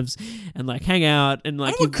 our lives and like hang out and I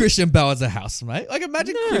like." don't want Christian Bale as a housemate. Like,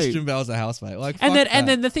 imagine No. Christian Bale as a housemate. Like, And fuck then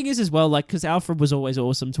that. the thing is as well, like, because Alfred was always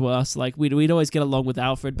awesome to us. Like, we'd always get along with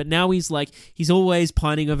Alfred, but now he's always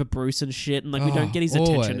pining over Bruce and shit, and like we don't get his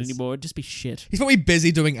attention always. anymore. It'd just be shit. He's probably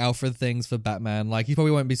busy doing Alfred things for Batman. Like, he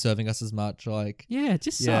probably won't be serving us as much. Like, Yeah, it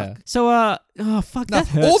just Yeah. suck. So oh fuck, now, that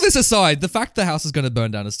hurts. all this aside, the fact the house is going to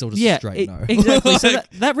burn down is still just a straight no. exactly. So Like,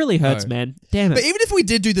 that really hurts, no. man. Damn it. but even if we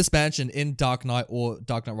did do this expansion in Dark Knight or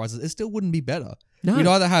Dark Knight Rises, it still wouldn't be better. No.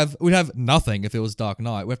 We'd have nothing if it was Dark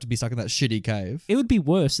Knight. We have to be stuck in that shitty cave. It would be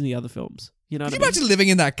worse in the other films. You know Could what you I mean? imagine living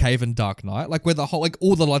in that cave in Dark Knight? Like where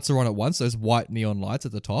all the lights are on at once, those white neon lights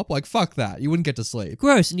at the top? Like fuck that. You wouldn't get to sleep.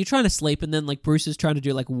 Gross. And you're trying to sleep, and then like Bruce is trying to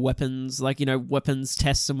do like weapons, weapons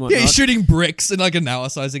tests and whatnot. Yeah, he's shooting bricks and like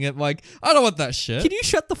analyzing it. Like, I don't want that shit. Can you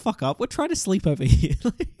shut the fuck up? We're trying to sleep over here.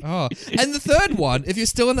 Oh. And the third one, if you're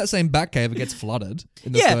still in that same Batcave, it gets flooded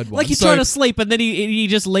in the yeah, third one. like you're So- trying to sleep, and then he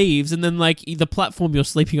just leaves, and then like the platform you're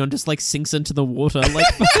sleeping on just like sinks into the water. Like,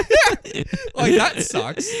 like that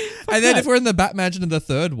sucks. And then that. if we're in the Batmansion in the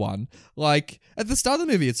third one, like at the start of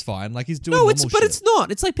the movie, it's fine. Like he's doing no, normal shit. it's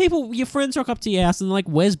not. It's like your friends rock up to your house and they're like,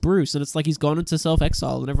 "Where's Bruce?" And it's like he's gone into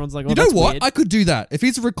self-exile, and everyone's like, "Oh, You know that's what? weird." I could do that. If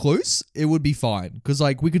he's a recluse, it would be fine. Because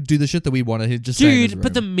like we could do the shit that we want and he'd just stay in his Dude,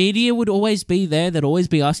 but the room. media would always be there. They'd always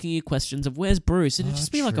be asking you questions of where's Bruce, and it'd Oh,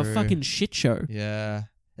 just be like a true. fucking shit show. Yeah.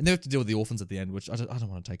 And they have to deal with the orphans at the end, which I don't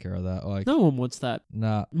want to take care of that. Like, No one wants that.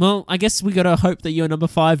 nah. Well, I guess we gotta hope that your number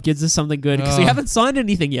 5 gives us something good because we Oh. haven't signed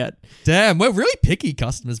anything yet. Damn, we're really picky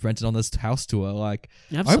customers, Brenton, on this house tour. Like,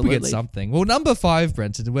 I hope we get Absolutely. something. Well, number 5,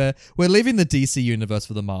 Brenton, we're leaving the DC universe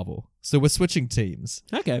for the Marvel. So we're switching teams.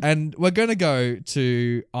 Okay. And we're going to go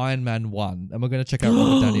to Iron Man 1, and we're going to check out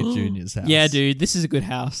Robert Downey Jr.'s house. Yeah, dude, this is a good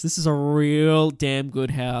house. This is a real damn good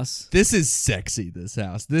house. This is sexy, this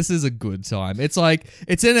house. This is a good time. It's like,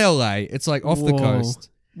 it's in LA. It's like off the Whoa. coast.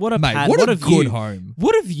 What a Mate, pad. what a view. good home.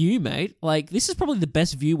 What a view, mate. Like, this is probably the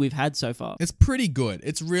best view we've had so far. It's pretty good.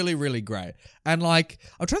 It's really, really great. And like,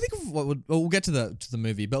 I'm trying to think of we'll get to the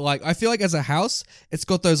movie, but like, I feel like as a house, it's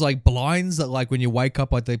got those like blinds that like when you wake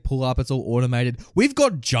up, like they pull up, it's all automated. We've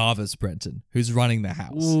got Jarvis, Brenton, who's running the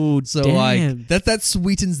house. Ooh, So damn. like that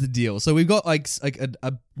sweetens the deal. So we've got like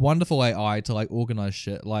a wonderful AI to like organize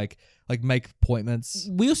shit, like make appointments.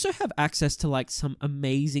 We also have access to like some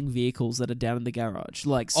amazing vehicles that are down in the garage.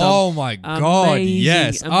 Like some Oh my god, amazing,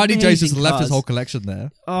 yes. RDJ's just amazing left his cars. whole collection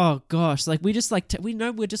there. Oh gosh, like we just like we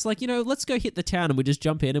know we're just like, let's go hit the town and we just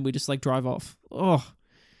jump in and we just like drive off. Oh,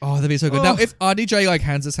 Oh, that'd be so good. Oh. Now, if RDJ like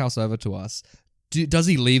hands this house over to us, does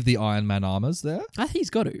he leave the Iron Man armors there? I think he's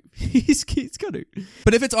got to. he's got to.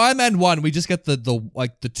 But if it's Iron Man 1, we just get the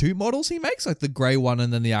 2 models he makes, like the grey one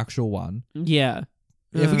and then the actual one. Yeah.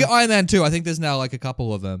 Yeah, if we get Iron Man 2, I think there's now like a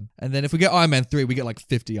couple of them. And then if we get Iron Man 3, we get like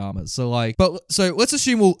 50 armors. So like, so let's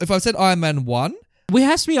assume if I said Iron Man 1, We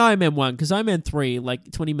has to be Iron Man 1 because Iron Man 3,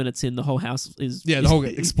 like 20 minutes in, the whole house is. the whole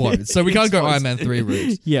explodes. So we can't go Iron Man 3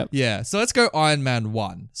 route. Yep. Yeah, so let's go Iron Man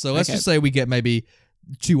 1. So let's Okay. just say we get maybe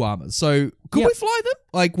 2 armors. So could Yep. we fly them?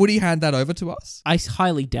 Like, would he hand that over to us? I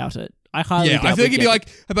highly doubt it. I highly Yeah, doubt I feel like we'd he'd be get like,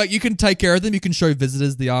 about you can take care of them, you can show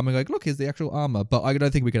visitors the armor, like, look, here's the actual armor. But I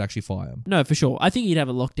don't think we could actually fly them. No, for sure. I think he'd have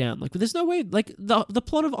it locked down. Like, but there's no way. Like, the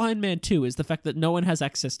plot of Iron Man 2 is the fact that no one has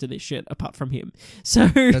access to this shit apart from him. So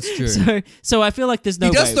That's true. So I feel like there's no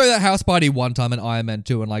He does way. throw that house party one time in Iron Man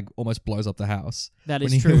 2 and like almost blows up the house. That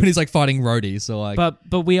when is true. When he's like fighting roadies. So like,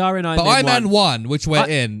 But we are in Iron but Man Iron 1. Man 1, which we're I-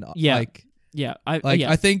 in, yeah. like Yeah.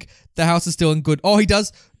 I think the house is still in good. Oh, he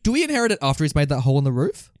does. Do we inherit it after he's made that hole in the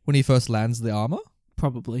roof when he first lands the armor?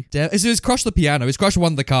 Probably. Damn, so he's crushed the piano. He's crushed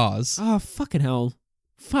one of the cars. Oh, fucking hell.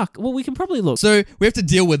 Fuck. Well, we can probably look. So we have to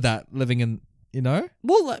deal with that living in,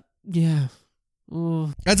 Well, yeah.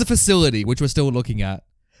 Oh. as a facility, which we're still looking at.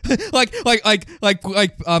 like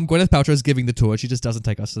Gwyneth Paltrow is giving the tour. She just doesn't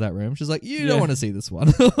take us to that room. She's like, you Yeah. don't want to see this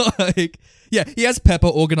one. Like, yeah, he has Pepper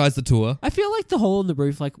organize the tour. I feel like the hole in the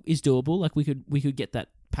roof like is doable. Like we could get that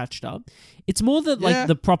patched up. It's more that like Yeah.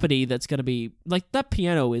 the property that's going to be like that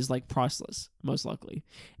piano is like priceless most likely.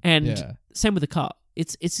 And Yeah. same with the car.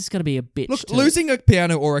 It's just going to be a bitch. Look, to- losing a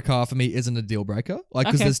piano or a car for me isn't a deal breaker. Like,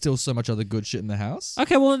 because Okay. there's still so much other good shit in the house.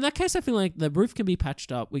 Okay, well in that case, I feel like the roof can be patched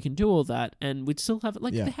up. We can do all that, and we'd still have it.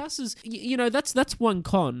 Like Yeah. the house is, that's one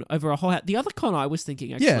con over a whole house. The other con I was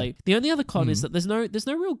thinking actually, Yeah. the only other con is that there's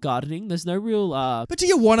no real gardening. There's no real. But do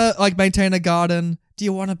you want to like maintain a garden? Do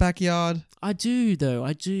you want a backyard? I do though.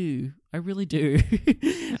 I do. I really do.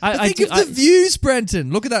 I think of the views,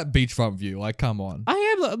 Brenton. Look at that beachfront view. Like, come on. I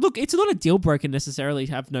am. Look, it's not a deal breaker necessarily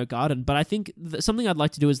to have no garden, but I think something I'd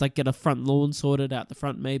like to do is like get a front lawn sorted out the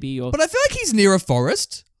front, maybe. Or But I feel like he's near a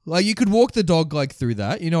forest. Like, you could walk the dog like through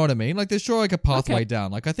that. You know what I mean? Like, there's sure like a pathway Okay.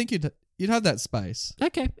 down. Like, I think you'd have that space.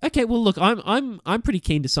 okay. Well, look, I'm pretty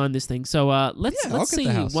keen to sign this thing. So let's Yeah, I'll let's get see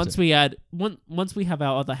the house once too. we add once we have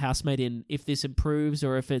our other housemate in if this improves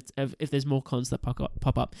or if there's more cons that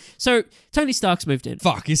pop up. So Tony Stark's moved in.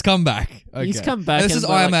 Fuck, he's come back. Okay. He's come back This and is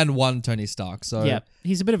we're Iron like- Man 1 Tony Stark. So Yeah,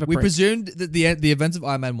 he's a bit of a we prick. presumed that the events of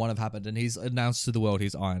Iron Man 1 have happened and he's announced to the world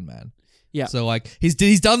he's Iron Man. Yeah. So like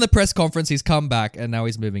he's done the press conference, he's come back and now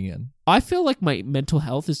he's moving in. I feel like my mental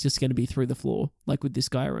health is just going to be through the floor, like with this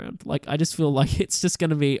guy around. Like I just feel like it's just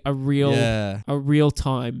going to be a real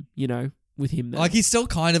time, with him there. Like he's still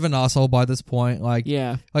kind of an asshole by this point. Like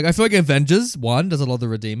yeah. like I feel like Avengers 1 does a lot of the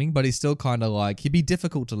redeeming, but he's still kind of like he'd be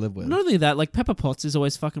difficult to live with. Not only that, like Pepper Potts is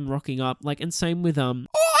always fucking rocking up. Like, and same with Oh, I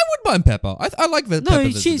wouldn't mind Pepper. I like Pepper No,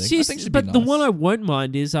 visiting. I she's. think she'd But be the nice. one I won't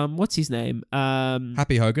mind is what's his name?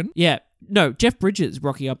 Happy Hogan. Yeah. No, Jeff Bridges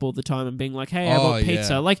rocking up all the time and being like, "Hey, I Oh, brought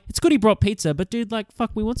pizza." yeah. Like, it's good he brought pizza, but dude, like,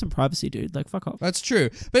 fuck, we want some privacy, dude. Like, fuck off. That's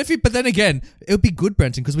true. But but then again, it would be good,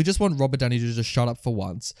 Brenton, because we just want Robert Downey to just shut up for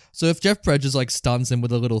once. So if Jeff Bridges like stuns him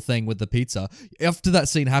with a little thing with the pizza, after that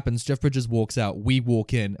scene happens, Jeff Bridges walks out, we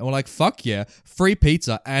walk in, and we're like, fuck yeah, free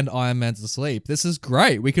pizza and Iron Man's asleep. This is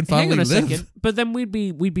great. We can Hang finally on a live. second, but then we'd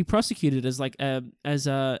be prosecuted as like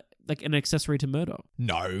like an accessory to murder.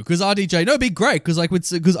 No, because RDJ, no, it'd be great because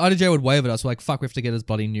because RDJ would wave at us. We're like, fuck, we have to get his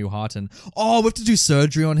bloody new heart, and we have to do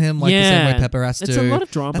surgery on him, like the same way Pepper has to. It's a lot of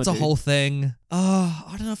drama. That's a dude. whole thing.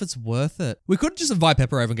 I don't know if it's worth it. We could just invite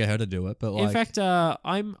Pepper over and get her to do it, but like, In fact,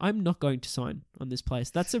 I'm not going to sign on this place.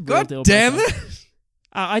 That's a real God deal. damn breaker. it!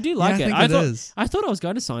 I do like Yeah, it. I think it is. I thought I was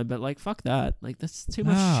going to sign, but like, fuck that. Like, that's too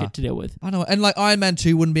much Nah. shit to deal with. I know, and like Iron Man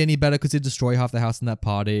 2 wouldn't be any better because he'd destroy half the house in that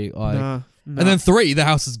party. Like, No. and then 3, the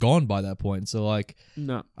house is gone by that point. So like,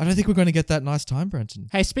 No. I don't think we're going to get that nice time, Brenton.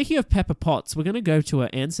 Hey, speaking of Pepper Potts, we're going to go to her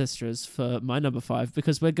ancestors for my number 5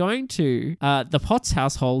 because we're going to the Potts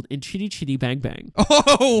household in Chitty Chitty Bang Bang.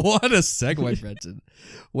 Oh, what a segue, Brenton.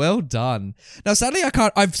 Well done. Now, sadly, I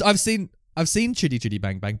can't. I've seen Chitty Chitty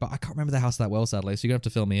Bang Bang, but I can't remember the house that well. Sadly, so you're gonna have to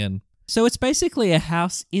fill me in. So it's basically a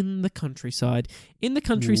house in the countryside.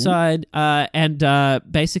 And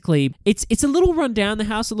basically it's a little rundown. The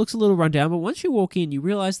house, it looks a little rundown, but once you walk in, you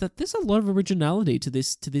realize that there's a lot of originality to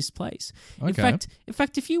this place. In Okay.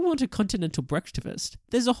 fact, if you want a continental breakfast,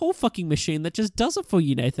 there's a whole fucking machine that just does it for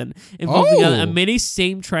you, Nathan, involving a mini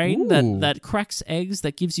steam train Ooh. that cracks eggs,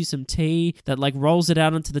 that gives you some tea, that like rolls it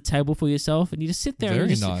out onto the table for yourself, and you just sit there.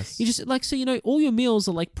 Very and nice. You just like, so you know, all your meals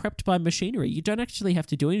are like prepped by machinery. You don't actually have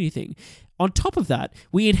to do anything. On top of that,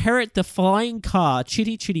 we inherit the flying car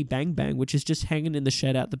Chitty Chitty Bang Bang, which is just hanging in the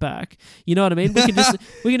shed out the back. You know what I mean? We can just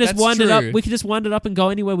That's wind it up. true. We can just wind it up and go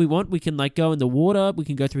anywhere we want. We can like go in the water. We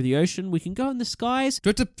can go through the ocean. We can go in the skies.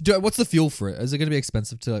 What's the fuel for it? Is it going to be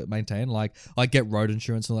expensive to maintain? Like get road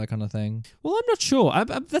insurance and all that kind of thing? Well, I'm not sure.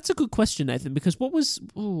 That's a good question, Nathan. Because what was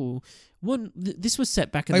this was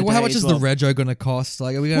set back in the day. How much as is well. the rego going to cost?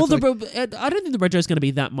 Like, are we going Well, to I don't think the rego is going to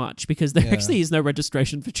be that much because there actually is no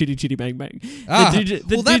registration for Chitty Chitty Bang Bang.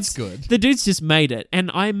 that's good. The dude's just made it,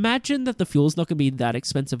 and I imagine that the fuel's not going to be that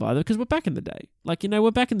expensive either because we're back in the day. Like, you know,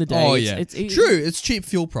 we're back in the day. Oh It's true. It's cheap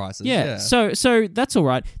fuel prices. Yeah. So that's all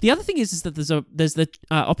right. The other thing is that there's the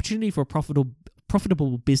opportunity for a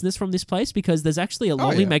profitable business from this place because there's actually a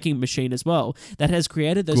lolly making machine as well that has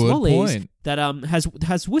created those Good lollies point. that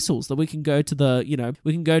has whistles that we can go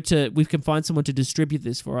to we can find someone to distribute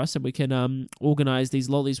this for us, and we can organize these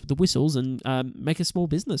lollies with the whistles and make a small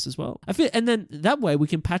business as well. And then that way we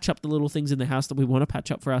can patch up the little things in the house that we want to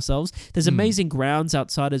patch up for ourselves. There's amazing grounds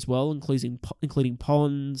outside as well, including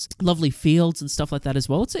ponds, lovely fields and stuff like that as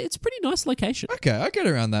well. It's a pretty nice location. Okay, I get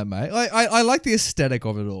around that, mate. I like the aesthetic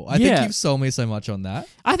of it all. I think you've sold me so much on that.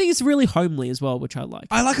 I think it's really homely as well, which I like.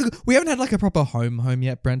 We haven't had like a proper home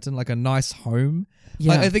yet, Brenton. Like a nice home.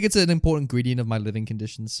 Yeah. Like, I think it's an important ingredient of my living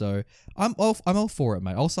conditions. So I'm all for it,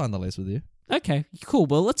 mate. I'll sign the lease with you. Okay, cool.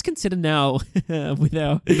 Well, let's consider now with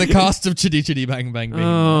The cast of Chitty Chitty Bang Bang.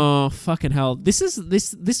 Oh, fucking hell.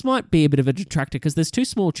 This might be a bit of a detractor because there's 2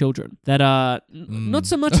 small children that are not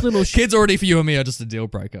so much little Kids already for you and me are just a deal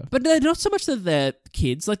breaker. but they're not so much that they're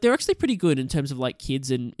kids. Like, they're actually pretty good in terms of like kids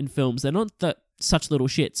in films. They're not that such little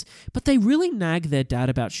shits, but they really nag their dad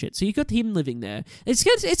about shit. So you got him living there. It's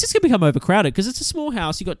just gonna become overcrowded because it's a small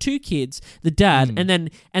house. You got 2 kids, the dad, and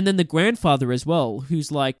then the grandfather as well,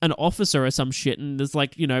 who's like an officer or some shit, and is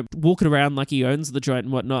like, you know, walking around like he owns the joint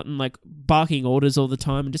and whatnot, and like barking orders all the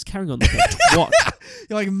time and just carrying on like a twat.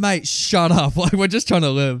 You're like, mate, shut up. Like, we're just trying to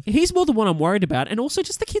live. He's more the one I'm worried about, and also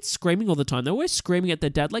just the kids screaming all the time. They're always screaming at their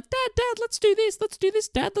dad, like, Dad, let's do this,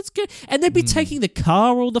 Dad, let's go. And they'd be taking the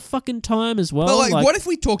car all the fucking time as well. But like, what if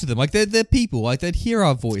we talk to them? Like, they're people. Like, they'd hear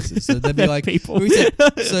our voices. So they'd be like, people.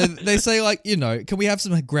 so they say, like, you know, can we have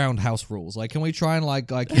some ground house rules? Like, can we try and like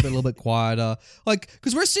keep it a little bit quieter? Like,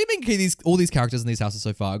 because we're assuming all these characters in these houses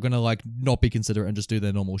so far are gonna like not be considerate and just do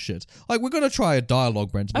their normal shit. Like, we're gonna try a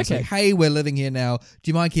dialogue, Brenton. Okay. Say, hey, we're living here now. Do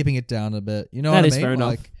you mind keeping it down a bit? You know That what I is mean? fair enough.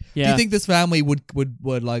 Like, Yeah. do you think this family would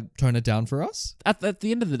like tone it down for us? At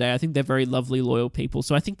the end of the day, I think they're very lovely, loyal people,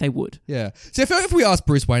 so I think they would. Yeah. So if we asked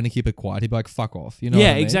Bruce Wayne to keep it quiet, he'd be like, fuck off. You know Yeah,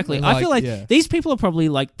 what I mean? exactly. And I feel like yeah. these people are probably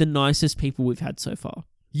like the nicest people we've had so far.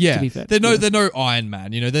 Yeah. To be fair. They're Yeah. no Iron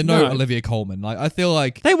Man, you know, they're no No. Olivia Colman. Like, I feel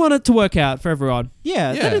like They want it to work out for everyone.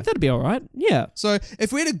 Yeah. Yeah. That'd be all right. Yeah. so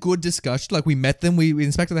if we had a good discussion, like we met them, we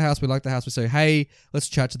inspected the house, we liked the house, we say, hey, let's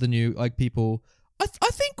chat to the new like people.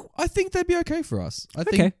 I think they'd be okay for us. I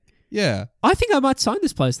think Okay. yeah. I think I might sign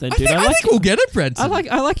this place then, dude. I think we'll get it, Brenton.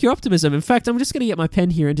 I like your optimism. In fact, I'm just going to get my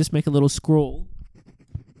pen here and just make a little scrawl.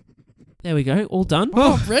 There we go. All done.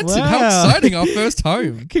 Oh, Brenton, how wow. exciting! Our first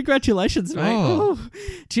home. Congratulations, mate. Oh. Oh,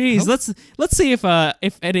 jeez, let's see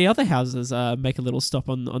if any other houses make a little stop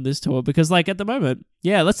on this tour because like at the moment,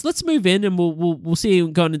 yeah, let's move in and we'll see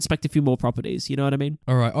and go and inspect a few more properties. You know what I mean?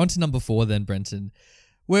 All right, on to number 4 then, Brenton.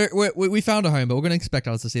 We found a home, but we're going to inspect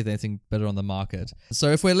ours to see if there's anything better on the market.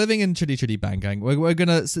 So if we're living in Chitty Chitty Bang Bang, we're going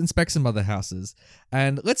to inspect some other houses.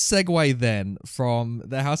 And let's segue then from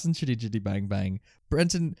the house in Chitty Chitty Bang Bang.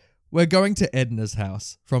 Brenton, we're going to Edna's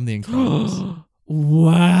house from The Incredibles.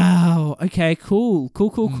 Wow. Okay, cool.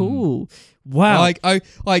 Wow. I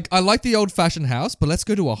like the old-fashioned house, but let's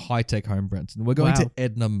go to a high-tech home, Brenton. We're going to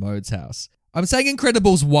Edna Mode's house. I'm saying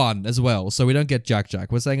Incredibles 1 as well, so we don't get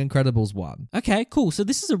Jack. We're saying Incredibles 1. Okay, cool. So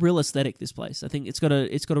this is a real aesthetic, this place. I think it's got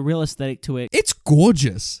a real aesthetic to it. It's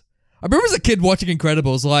gorgeous. I remember as a kid watching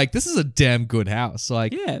Incredibles, like, this is a damn good house.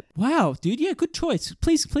 Like, Yeah. Wow, dude. Yeah, good choice.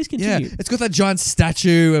 Please continue. yeah, it's got that giant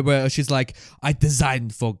statue where she's like, I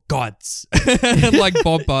designed for gods. And like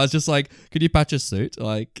Bob Barr's just like, could you patch a suit?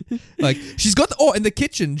 Like she's got, in the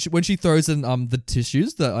kitchen, when she throws in the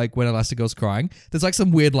tissues, that like when Elastigirl's crying, there's like some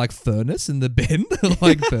weird like furnace in the bin that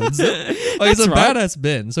like burns it. Like, it's a badass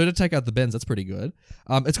bin. So to take out the bins, that's pretty good.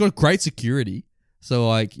 It's got great security. So,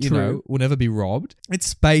 like, you know, we'll never be robbed. It's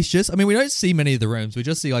spacious. I mean, we don't see many of the rooms. We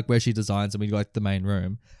just see, like, where she designs and we like the main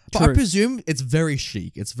room. But I presume it's very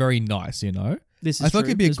chic. It's very nice, you know? This is I feel like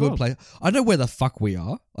it'd be a good place. I don't know where the fuck we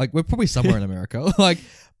are. Like, we're probably somewhere in America. Like,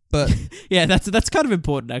 but... Yeah, that's kind of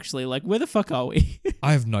important, actually. Like, where the fuck are we?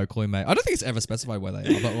 I have no clue, mate. I don't think it's ever specified where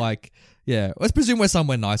they are. But, like, yeah. Let's presume we're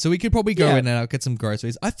somewhere nice. So we could probably go in and get some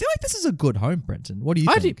groceries. I feel like this is a good home, Brenton. What do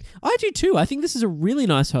you think? I do too. I think this is a really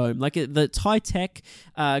nice home. Like, it's high tech,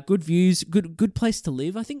 good views, good place to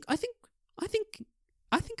live. I think I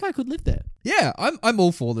could live there. Yeah, I'm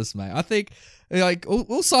all for this, mate. I think like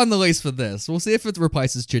we'll sign the lease for this. We'll see if it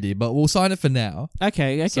replaces Chitty, but we'll sign it for now.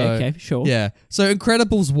 Okay, sure. Yeah. So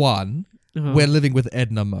Incredibles 1, we're living with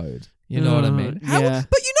Edna Mode. You know what I mean? Yeah.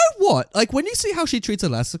 But you know what? Like, when you see how she treats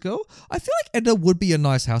Elastigirl, I feel like Edna would be a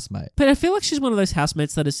nice housemate. But I feel like she's one of those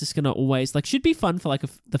housemates that is just going to always, like, she'd be fun for, like,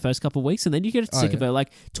 the first couple of weeks, and then you get sick of her,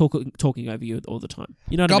 like, talking over you all the time.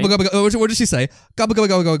 You know what I mean? Gobble, gobble. What did she say? Gobble, gobble,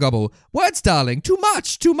 gobble, gobble, gobble. Words, darling. Too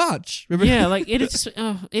much. Remember? Yeah, like,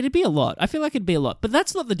 it'd be a lot. I feel like it'd be a lot. But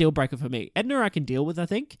that's not the deal breaker for me. Edna I can deal with, I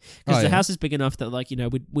think, because the house is big enough that, like, you know,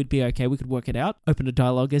 we'd be okay. We could work it out. Open a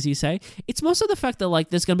dialogue, as you say. It's more so the fact that, like,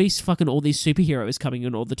 there's going to be fucking all these superheroes coming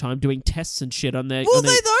in all the time doing tests and shit on their... Will they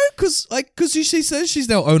though? Because she says she's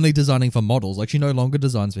now only designing for models. Like, she no longer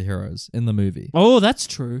designs for heroes in the movie. Oh, that's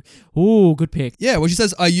true. Oh, good pick. Yeah, well, she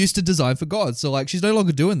says, I used to design for gods. So, like, she's no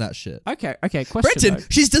longer doing that shit. Okay, question, Brenton, though.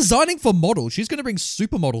 she's designing for models. She's going to bring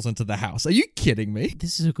supermodels into the house. Are you kidding me?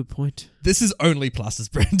 This is a good point. This is only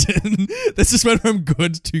pluses, Brenton. This is went from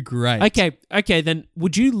good to great. Okay, then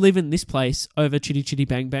would you live in this place over Chitty Chitty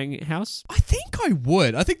Bang Bang house? I think I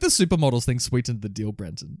would. I think the supermodels thing sweetened the deal,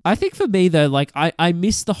 Brenton. I think for me, though, like, I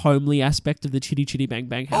miss the homely aspect of the Chitty Chitty Bang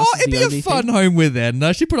Bang house. Oh, it'd be a fun home with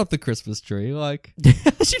Edna. She put up the Christmas tree, like...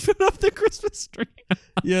 She put up the Christmas tree.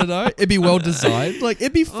 You know? It'd be well designed. Like,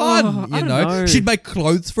 it'd be fun, you know? She'd make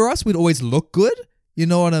clothes for us. We'd always look good. You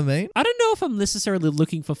know what I mean? I don't know if I'm necessarily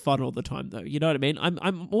looking for fun all the time, though. You know what I mean?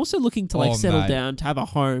 I'm also looking to, like, settle down, to have a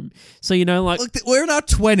home. So, you know, like... Look, we're in our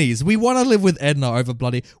 20s. We want to live with Edna over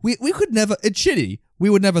bloody... We could never... It's Chitty. We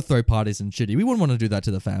would never throw parties in Chitty. We wouldn't want to do that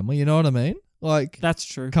to the family. You know what I mean? Like... That's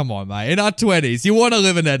true. Come on, mate. In our 20s, you want to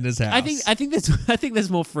live in Edna's house. I think there's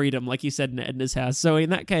more freedom, like you said, in Edna's house. So in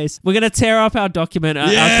that case, we're going to tear up our document, our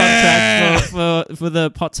contract for the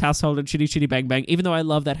Potts household and Chitty Chitty Bang Bang. Even though I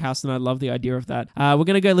love that house and I love the idea of that, we're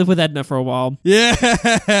going to go live with Edna for a while.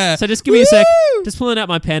 Yeah. So just give me a sec. Just pulling out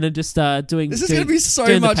my pen and just doing... This is going to be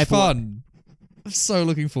so much fun. I'm so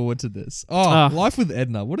looking forward to this. Life with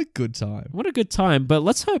Edna. What a good time. What a good time. But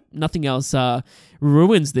let's hope nothing else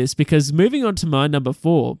ruins this, because moving on to my number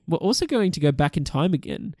 4, we're also going to go back in time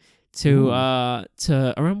again to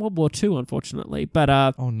around World War II, unfortunately. But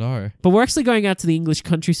oh no. But we're actually going out to the English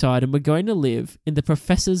countryside, and we're going to live in the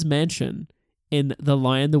Professor's mansion in The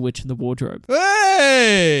Lion, the Witch, and the Wardrobe.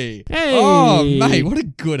 Hey! Oh, mate, what a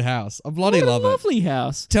good house. I bloody love it. What a lovely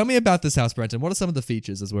house. Tell me about this house, Brenton. What are some of the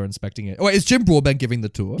features as we're inspecting it? Oh, wait, is Jim Broadbent giving the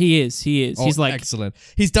tour? He is. Oh, He's like... Excellent.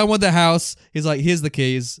 He's done with the house. He's like, here's the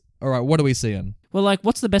keys. All right, what are we seeing? We're like,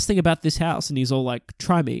 what's the best thing about this house? And he's all like,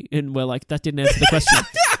 try me. And we're like, that didn't answer the question.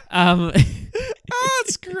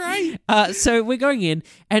 That's great. So we're going in,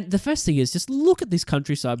 and the first thing is just look at this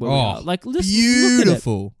countryside where we are. Like, just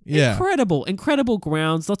beautiful. Look at it. Yeah. Incredible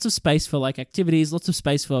grounds, lots of space for like activities, lots of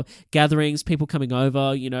space for gatherings, people coming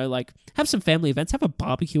over, you know, like have some family events, have a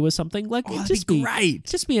barbecue or something. Like, it'd just be great.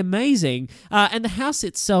 Just be amazing. And the house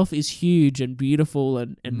itself is huge and beautiful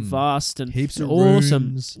and vast and heaps of awesome.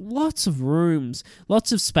 Rooms. Lots of rooms,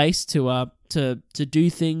 lots of space to do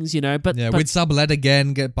things, you know. But we'd sublet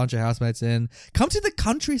again, get a bunch of housemates in. Come to the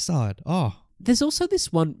countryside. Oh, there's also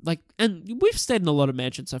this one, like, and we've stayed in a lot of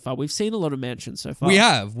mansions so far. We've seen a lot of mansions so far. We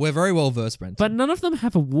have. We're very well versed, Brent. But none of them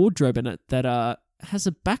have a wardrobe in it that has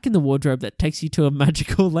a back in the wardrobe that takes you to a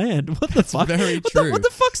magical land. What the fuck? very What true. What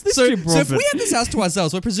the fuck's this, so Jim if Broadbent? we had this house to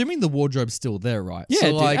ourselves, we're presuming the wardrobe's still there, right? Yeah, so,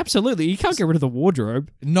 dude, like, absolutely. You can't get rid of the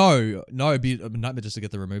wardrobe. No, it'd be a nightmare just to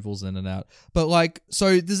get the removals in and out. But like,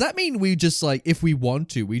 so does that mean we just like, if we want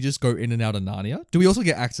to, we just go in and out of Narnia? Do we also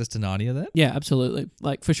get access to Narnia then? Yeah, absolutely.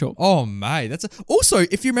 Like, for sure. Oh mate, also,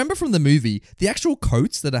 if you remember from the movie, the actual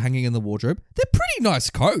coats that are hanging in the wardrobe, they're pretty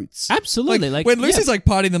nice coats. Absolutely. Like, when yeah. Lucy's like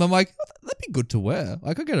partying them, I'm like, oh, that'd be good to wear.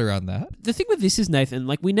 I could get around that. The thing with this is, Nathan,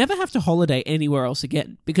 like, we never have to holiday anywhere else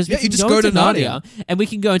again because we Yeah, can you just go go into to Narnia. and we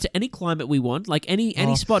can go into any climate we want, like any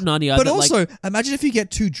spot in Narnia. But that, also, like, imagine if you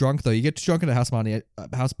get too drunk though. You get too drunk at a house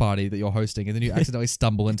party that you're hosting, and then you accidentally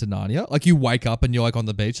stumble into Narnia. Like you wake up and you're like on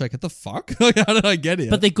the beach, like what the fuck? Like, how did I get here?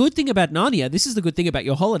 but the good thing about Narnia, this is the good thing about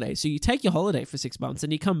your holiday. So you take your holiday for 6 months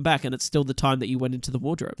and you come back and it's still the time that you went into the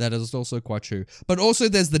wardrobe. That is also quite true. But also,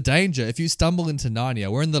 there's the danger if you stumble into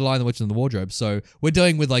Narnia. We're in the Lion, the Witch, and the Wardrobe, so we're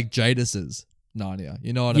dealing with like Jadis's Narnia.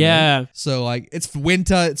 You know what I Yeah. mean? So like, it's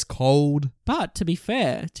winter, it's cold. But to be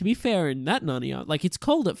fair in that Narnia, like it's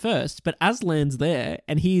cold at first, but Aslan's there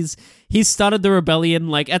and he's started the rebellion.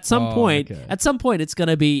 Like at some point, it's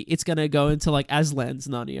gonna go into like Aslan's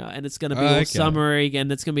Narnia, and it's gonna be all summery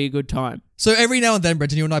and it's gonna be a good time. So every now and then,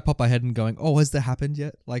 Brenton, you and I pop our head and going, "Oh, has that happened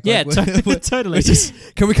yet?" Like, Yeah, like, totally.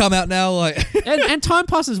 Can we come out now? Like, and time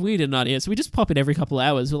passes weird in Narnia, so we just pop in every couple of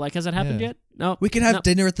hours. We're like, has it happened Yeah. yet? No. we can have no.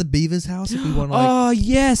 dinner at the Beaver's house if we want. Like, Oh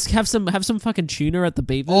yes, have some fucking tuna at the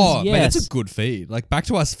Beavers. oh man, yes. it's a good feed. Like back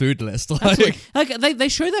to us food list. Like, Absolutely. Like they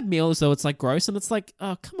show that meal as though it's like gross, and it's like,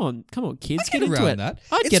 oh come on, kids, I'd get into around it. that.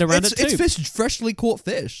 I'd get around it too. It's fish, freshly caught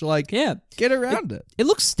fish. Like, Yeah, get around it. it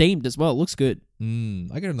looks steamed as well. It looks good.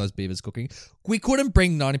 I get in those beavers cooking. We couldn't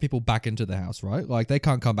bring 90 people back into the house, right? Like they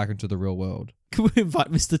can't come back into the real world. Can we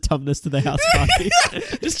invite Mr. Tumnus to the house party?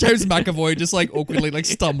 Just James McAvoy, just like awkwardly like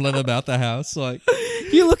stumbling about the house, like.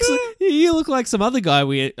 You look like some other guy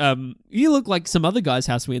you look like some other guy's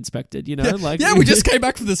house we inspected. You know, like Yeah, we just came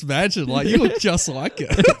back from this mansion. Like you look just like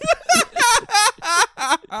it.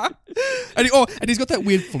 And he's got that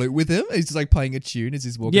weird flute with him. He's just like playing a tune as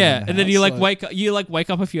he's walking. Yeah, around the and then house, you wake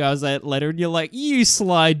up a few hours later, and you're like, "You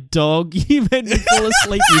sly dog, you made me fall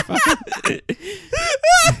asleep." You fucking.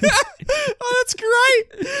 Oh, that's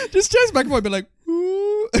great. Just James McAvoy be like,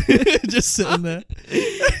 ooh, just sitting there.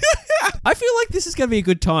 I feel like this is gonna be a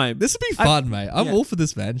good time. This would be fun, mate. I'm all for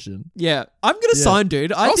this mansion. Yeah, I'm gonna sign,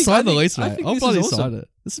 dude. I'll sign the lease, mate. I'll this bloody is awesome. sign it.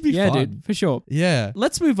 This would be Yeah, fun. dude, for sure. Yeah.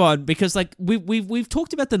 Let's move on because like we've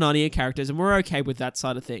talked about the Narnia characters and we're okay with that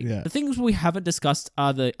side of things. Yeah. The things we haven't discussed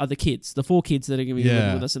are the kids, the 4 kids that are gonna be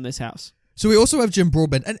living with us in this house. So we also have Jim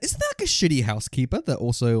Broadbent, and isn't that like a shitty housekeeper that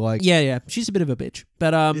also like? Yeah, she's a bit of a bitch,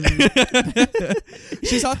 but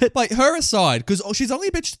She's like her aside because she's only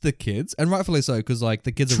a bitch to the kids, and rightfully so because like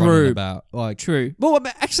the kids are True. running about like. True. Well,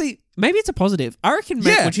 actually, maybe it's a positive. I reckon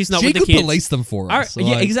when she's not she with the could kids, police them for us.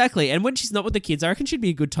 yeah, like- exactly. And when she's not with the kids, I reckon she'd be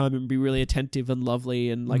a good time and be really attentive and lovely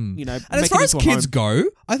and like you know. And as make far it as into a kids home. go,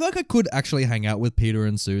 I feel like I could actually hang out with Peter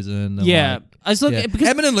and Susan. And Yeah. like, As look, yeah. because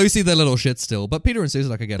Emmett and Lucy, they're little shit still, but Peter and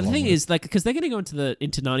Susan I could get the along thing with. is, like, because they're going to go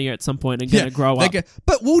into Narnia at some point and going to grow they up.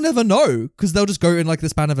 but we'll never know because they'll just go in like the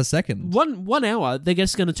span of a second. 1 hour, they're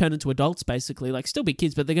just going to turn into adults, basically. Like, still be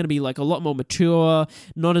kids, but they're going to be like a lot more mature,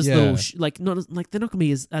 not as little, not as, like they're not going to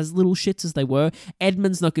be as little shits as they were.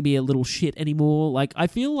 Edmund's not going to be a little shit anymore. Like, I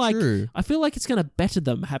feel like True. it's going to better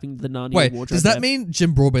them having the Narnia Wait, wardrobe. does that there. mean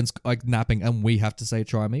Jim Broadbent's like napping and we have to say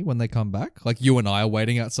try me when they come back? Like you and I are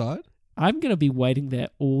waiting outside I'm going to be waiting there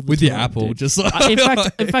all the with time. your apple, dude. just like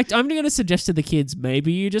In fact, I'm going to suggest to the kids,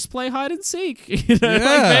 maybe you just play hide and seek. You know,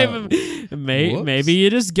 Yeah. like maybe you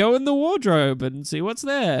just go in the wardrobe and see what's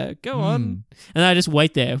there. Go on, and I just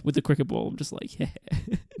wait there with the cricket ball. I'm just like, yeah.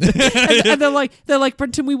 and they're like,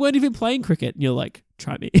 Brenton, we weren't even playing cricket, and you're like,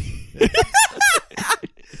 try me.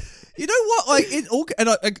 You know what?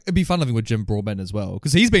 Like it'd be fun living with Jim Broadbent as well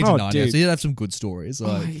because he's been to Narnia, dude. so he'd have some good stories. Oh,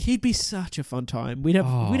 Like he'd be such a fun time. We'd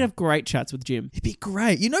have great chats with Jim. it'd be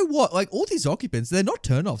great. You know what? Like all these occupants, they're not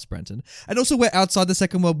turn-offs, Brenton. And also, we're outside the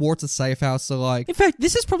Second World War. It's a safe house, so like In fact,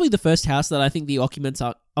 this is probably the first house that I think the occupants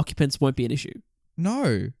won't be an issue.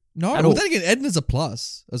 no. At Well, all. then again, Edna's a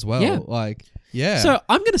plus as well. Yeah. Like yeah. So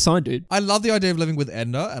I'm gonna sign, dude. I love the idea of living with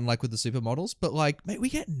Edna and like with the supermodels, but like, mate, we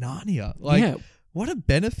get Narnia. Like, Yeah. what a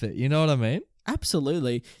benefit. You know what I mean?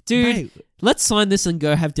 Absolutely, dude. Mate. Let's sign this and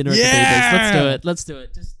go have dinner at the Yeah! Beavers. Let's do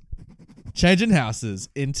it. Just Changing houses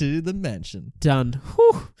into the mansion. done.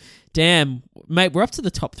 Whew. Damn, mate, we're up to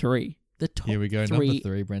the top 3. the top Here we go, three. number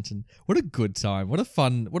 3, Brenton. What a good time. What a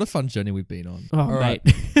fun journey we've been on. Oh, All right.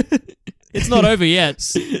 mate. It's not over yet.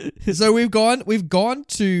 So we've been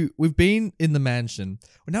in the mansion.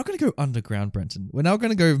 We're now going to go underground, Brenton. We're now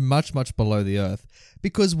going to go much, much below the earth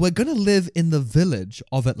because we're going to live in the village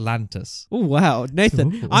of Atlantis. Oh, wow.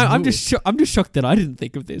 Nathan, Ooh. I'm just shocked that I didn't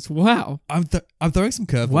think of this. Wow. I'm throwing some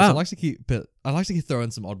curveballs. Wow. I like to keep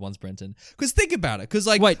throwing some odd ones, Brenton. Because think about it. Because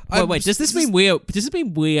like, Wait. Does this mean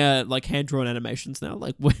we're like hand drawn animations now?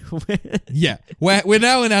 Like, we're yeah, we're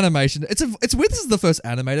now in animation. It's weird. This is the first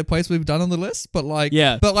animated place we've done on the list, but like,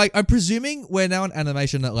 Yeah. But like, I'm presuming we're now in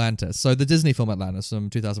animation Atlantis. So the Disney film Atlantis from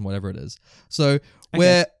 2000, whatever it is. So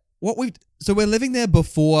we're living there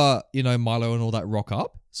before Milo and all that rock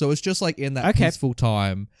up. So it's just like in that peaceful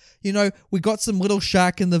time. We got some little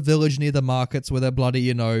shack in the village near the markets where they're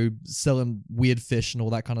bloody, selling weird fish and all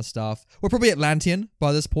that kind of stuff. We're probably Atlantean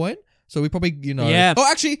by this point. So we probably, Yeah. Oh,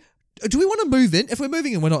 actually, do we want to move in? If we're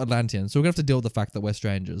moving in, we're not Atlantean. So we're going to have to deal with the fact that we're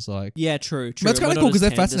strangers. Like, yeah, true. That's kind We're of not cool as because they're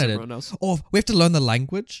tanned as fascinated. everyone else. Or we have to learn the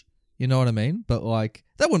language. You know what I mean? But like,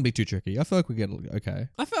 that wouldn't be too tricky. I feel like we get it okay.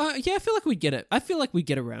 I feel like we get it. I feel like we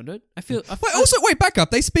get around it. Wait, back up.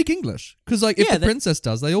 They speak English. Because like, if Yeah, the princess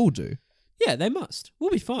does, they all do. Yeah, they must. We'll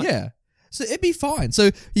be fine. Yeah. So it'd be fine. So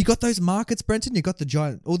you got those markets, Brenton. You got the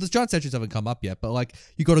giant statues haven't come up yet, but like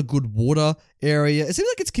you got a good water area. It seems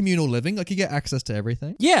like it's communal living. Like you get access to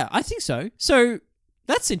everything. Yeah, I think so. So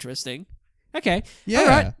that's interesting. Okay. Yeah. All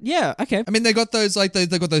right. Yeah. Okay. I mean, they got those they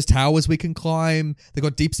got those towers we can climb. They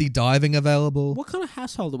got deep sea diving available. What kind of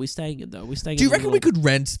household are we staying in though? Are we staying? Do you in a reckon we little- could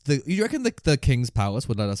rent the? You reckon the king's palace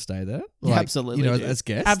would let us stay there? Yeah, absolutely, dude. as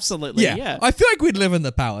guests. Absolutely. Yeah. I feel like we'd live in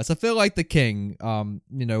the palace. I feel like the king,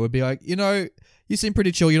 would be like, you seem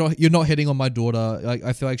pretty chill. You're not hitting on my daughter. Like,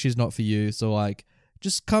 I feel like she's not for you. So like,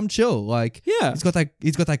 just come chill. Like, Yeah. he's got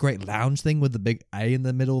that great lounge thing with the big A in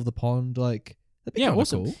the middle of the pond. Like, that'd be Yeah. kinda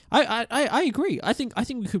Awesome. cool. I agree. I think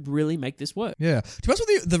we could really make this work. Yeah. To be honest with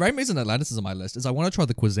you, the main reason Atlantis is on my list is I want to try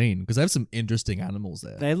the cuisine because they have some interesting animals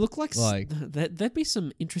there. They look like Like- there'd be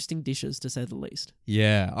some interesting dishes to say the least.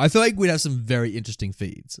 Yeah, I feel like we'd have some very interesting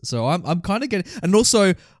feeds. So I'm kind of getting, and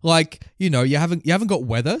also like you haven't got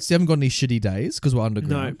weather, so you haven't got any shitty days because we're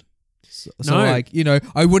underground. So No. like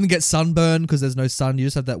I wouldn't get sunburn because there's no sun. You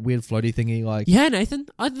just have that weird floaty thingy. Like Yeah, Nathan.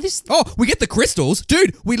 oh, we get the crystals,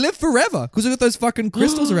 dude. We live forever because we got those fucking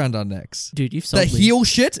crystals around our necks. Dude, you've sold That me. heal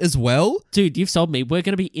shit as well. Dude, you've sold me. We're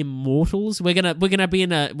gonna be immortals. We're gonna be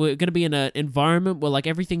in an environment where like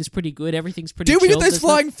everything's pretty good. Everything's pretty. Dude, we get chilled. those There's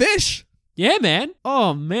flying fish. Yeah, man.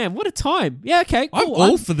 Oh man, what a time. Yeah, okay. I'm Cool.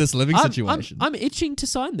 all for this living I'm- situation. I'm itching to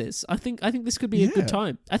sign this. I think this could be a Yeah. good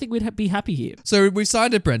time. I think we'd be happy here. So we've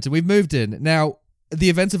signed it, Brent, and we've moved in. Now, the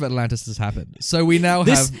events of Atlantis has happened. So we now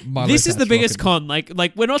have Milo This is the Thatch biggest rocking. con.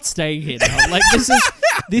 Like we're not staying here now. Like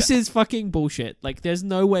this is fucking bullshit. Like there's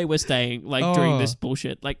no way we're staying during Oh. this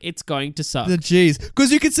bullshit. Like it's going to suck. The G's. Because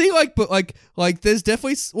you can see, but there's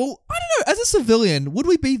definitely, well, I don't know, as a civilian, would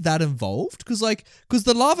we be that involved? Because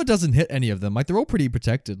the lava doesn't hit any of them. Like, they're all pretty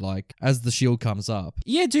protected, like, as the shield comes up.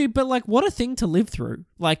 Yeah, dude, but like what a thing to live through.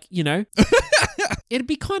 Like, it'd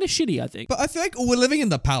be kind of shitty, I think. But I feel like we're living in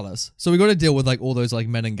the palace. So we got to deal with, like, all those, like,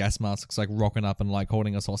 men in gas masks, like, rocking up and, like,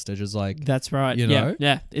 holding us hostages, like... That's right. You Yeah, know?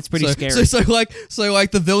 yeah, it's pretty so, scary. So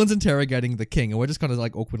the villain's interrogating the king, and we're just kind of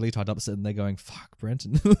like awkwardly tied up sitting there going, "Fuck,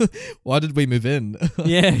 Brenton, why did we move in?"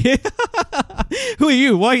 Yeah. Who are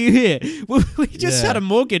you? Why are you here? We just Yeah. had a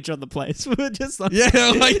mortgage on the place. We were just like,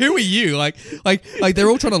 Yeah, like who are you? Like they're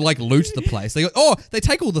all trying to like loot the place. They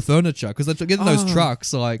take all the furniture because they're getting those Oh.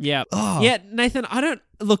 trucks. Like yeah, Oh. yeah, Nathan. I don't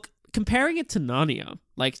look comparing it to Narnia,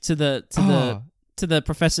 like to the Oh.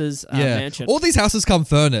 professor's yeah, mansion. all these houses come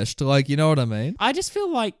furnished. Like you know what I mean? I just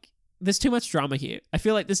feel like there's too much drama here. I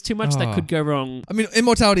feel like there's too much that Oh. could go wrong. I mean,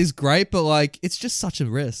 immortality is great, but like it's just such a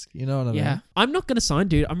risk. You know what I mean? Yeah, I'm not gonna sign,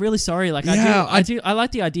 dude. I'm really sorry. Like, Yeah, I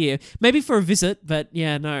like the idea. Maybe for a visit, but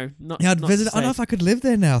yeah, no, not. Yeah, I'd not visit. to I don't know stay. if I could live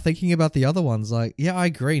there now. Thinking about the other ones, like, yeah, I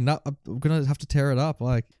agree. No, I'm gonna have to tear it up.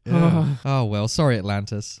 Like, yeah. Oh well, sorry,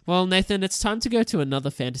 Atlantis. Well, Nathan, it's time to go to another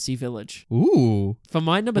fantasy village. Ooh, For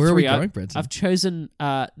my number Where are we 3, going, Brenton? I've chosen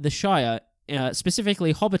the Shire,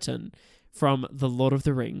 specifically Hobbiton, from The Lord of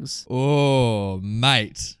the Rings. oh,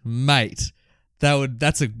 mate.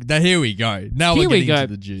 Here we go. Now Here we're we getting go. into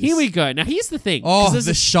the juice. Here we go. Now, here's the thing. 'cause Oh,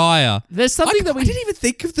 the Shire. there's something that I we didn't even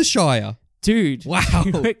think of the Shire. Dude. Wow.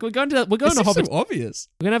 we're going to This is Hobbit. so obvious.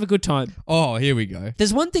 We're going to have a good time. Oh, here we go.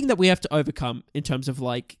 There's one thing that we have to overcome in terms of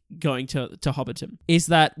like going to Hobbiton is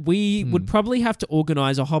that we would probably have to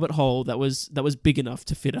organize a Hobbit hole that was big enough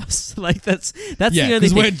to fit us. Like that's Yeah, the only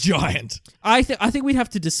because thing. we're giant. I think we'd have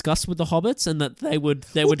to discuss with the hobbits and that they would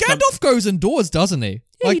Well, come. Gandalf goes indoors, doesn't he?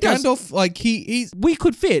 Yeah, like he does. Gandalf, like he's. We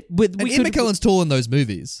could fit with And Ian McKellen's tall in those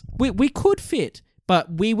movies. we could fit,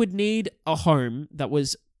 but we would need a home that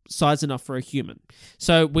was size enough for a human.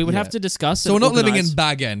 So we would Yeah. have to discuss. So and we're not living organise- in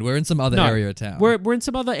Bag End. We're in some other No, area of town. We're in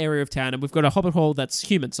some other area of town, and we've got a hobbit hole that's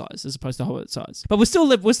human size as opposed to hobbit size. But we're still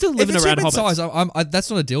living if it's around human hobbits. size, that's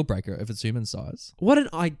not a deal breaker if it's human size. What an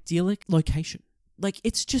idyllic location! Like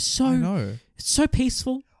it's just I so know. it's so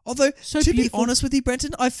peaceful. Although, So to beautiful. be honest with you,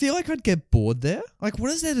 Brenton, I feel like I'd get bored there. Like, what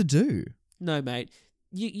is there to do? No, mate.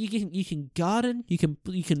 You can garden. You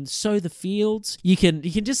can sow the fields. You can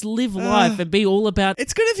just live life and be all about.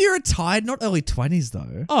 It's good if you're retired, not early 20s,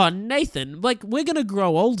 though. Oh, Nathan! Like we're gonna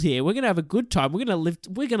grow old here. We're gonna have a good time. We're gonna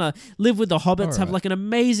live with the hobbits. Have Alright. like an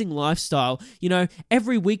amazing lifestyle. You know,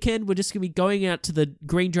 every weekend we're just gonna be going out to the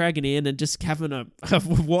Green Dragon Inn and just having a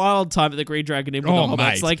wild time at the Green Dragon Inn with the hobbits.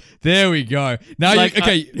 mate. Like There we go. Now, Like,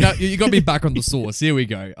 now you got me back on the source. Here we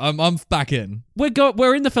go. I'm back in.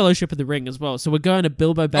 we're in the Fellowship of the Ring as well. So we're going to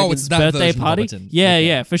Bilbo Baggins' it's that birthday version of party. Hobbiton. Yeah, Okay.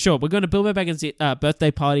 yeah, for sure. We're going to Bilbo Baggins' birthday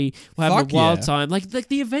party. We're having Fuck a wild yeah. time. Like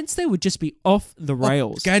the events there would just be off the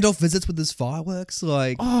rails. Gandalf visits with his fireworks.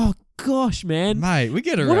 Like, Oh gosh, man. mate, we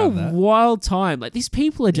get What a around that. wild time. Like these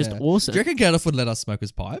people are just Yeah. awesome. Do you reckon Gandalf would let us smoke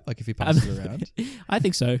his pipe? Like, if he passes it around? I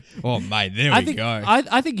think so. Oh, mate, there I we think go.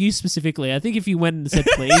 I think you specifically. I think if you went and said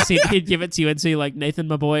please, he'd give it to you and say like Nathan,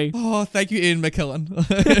 my boy. Oh, thank you, Ian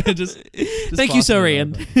McKellen. just Thank you, pass sir, it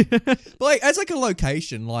Ian. around. But like, as like a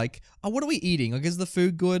location, like, what are we eating? Like, is the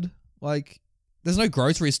food good? Like, there's no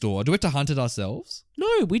grocery store. Do we have to hunt it ourselves? No,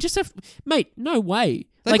 we just have, mate. No way.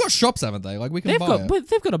 They've Like got shops, haven't they? Like, we can they've buy got, it. but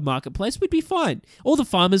they've got a marketplace. We'd be fine. All the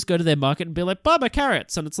farmers go to their market and be like, "Buy my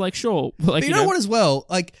carrots," and it's like, sure. Like But you know what as well?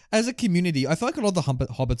 Like, as a community, I feel like a lot of the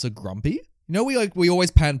hobbits are grumpy. You know, we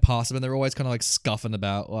always pan past them and they're always kind of like scuffing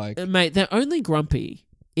about, like, Mate, they're only grumpy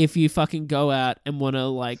if you fucking go out and want to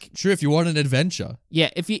like, sure, if you want an adventure. yeah,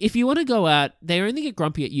 if you want to go out, they only get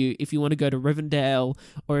grumpy at you if you want to go to Rivendell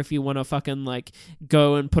or if you want to fucking like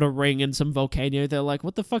go and put a ring in some volcano. They're like,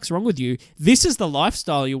 what the fuck's wrong with you? This is the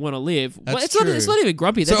lifestyle you want to live. Well, That's it's not even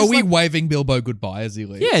grumpy. They're So are just we like, waving Bilbo goodbye as he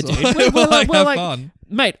leaves? Yeah, dude. We're like, have like, fun.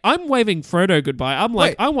 mate, I'm waving Frodo goodbye. I'm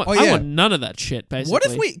like, Wait, I want yeah. none of that shit. Basically, What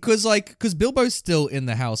if we, because Bilbo's still in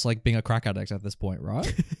the house, like being a crack addict at this point,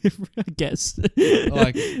 right? I guess.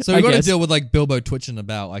 Like, so I we got to guess. deal with like Bilbo twitching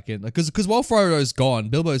about, like, because while Frodo's gone,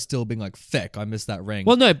 Bilbo's still being like, "Feck, I missed that ring."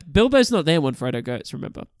 Well, no, Bilbo's not there when Frodo goes.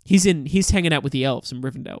 Remember, he's hanging out with the elves in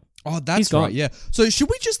Rivendell. oh, he's that's gone. right. Yeah. So should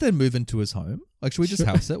we just then move into his home? Like, should we just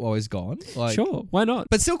house it while he's gone? Like, Sure, why not?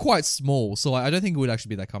 but still quite small. So like, I don't think it would actually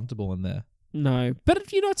be that comfortable in there. No, but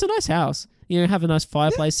it's a nice house. You know, have a nice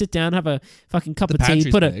fireplace, sit down, have a fucking cup The of tea,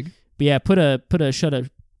 pantry's put big. a shot of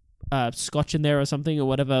scotch in there or something or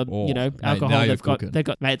whatever. Oh, you know, mate, alcohol now you're they've got. cooking. They've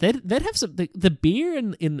got. Mate, they'd have some. The beer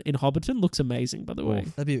in Hobbiton looks amazing. By the way,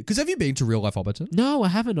 Because have you been to real life Hobbiton? no, I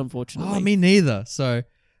haven't, unfortunately. Oh, me neither. So,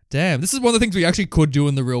 damn, this is one of the things we actually could do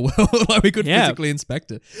in the real world. Like, we could Yeah. physically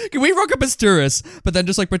inspect it. Can we rock up as tourists, but then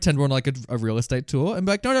just like pretend we're on like a real estate tour and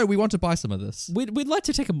be like, no, we want to buy some of this. We'd like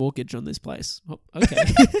to take a mortgage on this place. Oh, okay.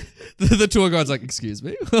 The tour guide's like, excuse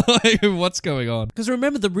me, like, what's going on? Because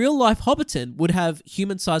remember, the real life Hobbiton would have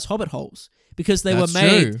human-sized hobbit holes because they That's were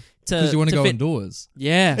made true. to. Because you want to go fit. indoors.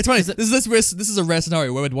 Yeah, It's funny. 'Cause This is a rare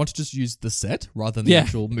scenario where we'd want to just use the set rather than the Yeah.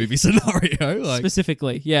 actual movie scenario. Like,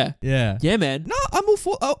 specifically, yeah, yeah, man. No, I'm all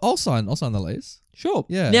for. I'll sign the lease. Sure.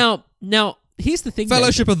 Yeah. Now, here's the thing.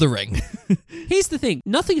 Fellowship of the Ring. Nathan. Here's the thing.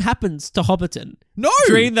 Nothing happens to Hobbiton No,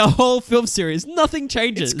 during the whole film series. Nothing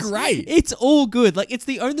changes. It's great. It's all good. Like it's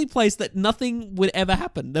the only place that nothing would ever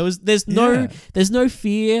happen. There's no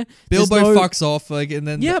fear. There's Bilbo no- fucks off, like, and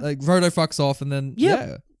then Yep. like Frodo fucks off, and then Yep.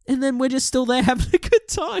 yeah, and then we're just still there having a good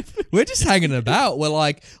time. we're just hanging about. We're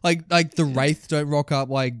like the Wraith don't rock up.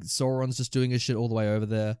 Like Sauron's just doing his shit all the way over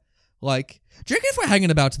there. Like, do you reckon if we're hanging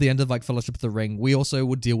about to the end of like Fellowship of the Ring, we also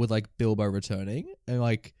would deal with like Bilbo returning and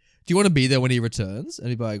like, do you want to be there when he returns? And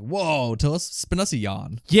he'd be like, whoa, spin us a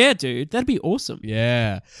yarn. Yeah, dude, that'd be awesome.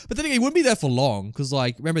 Yeah, but then again, he wouldn't be there for long because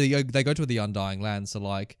like, remember they go to the Undying Land, so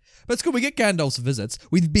like, but it's cool. We get Gandalf's visits.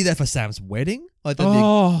 We'd be there for Sam's wedding. Like, that'd be-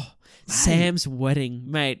 Oh, Sam's wedding,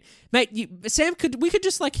 mate. We could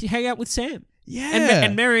just like hang out with Sam. yeah,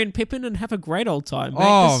 And Merry and Pippin and have a great old time, mate.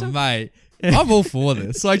 oh There's mate. I'm all for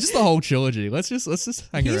this. Like just the whole trilogy. Let's just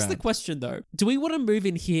hang Here's around. the question, though. Do we want to move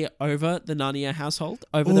in here over the Narnia household,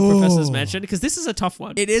 over the Professor's Mansion? Because this is a tough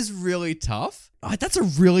one. It is really tough. That's a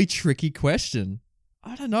really tricky question.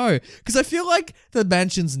 I don't know. Because I feel like the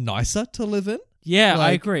mansion's nicer to live in. Yeah, I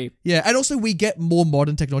Like, agree. Yeah, and also we get more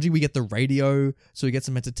modern technology. We get the radio, so we get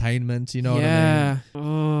some entertainment. You know what I mean? Yeah.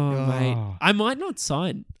 Oh, mate. Oh. I might not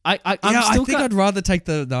sign. I I think I'd rather take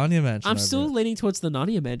the Narnia mansion. I'm over still it. leaning towards the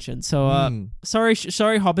Narnia Mansion. So, Mm. sorry,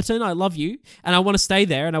 Hobbiton. I love you, and I want to stay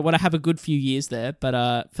there, and I want to have a good few years there.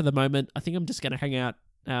 But for the moment, I think I'm just going to hang out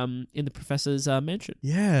in the Professor's mansion.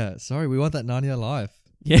 Yeah, sorry, we want that Narnia life.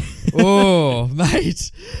 Yeah. Oh,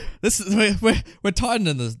 mate, we're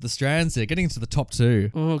tightening the strands here, getting into the top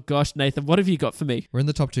two. Oh gosh, Nathan, what have you got for me? We're in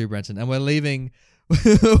the top two, Brenton, and we're leaving.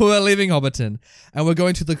 We're leaving Hobbiton, and we're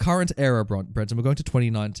going to the current era, Brenton. We're going to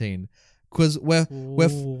 2019 because we're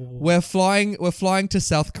flying to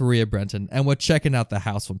South Korea, Brenton, and we're checking out the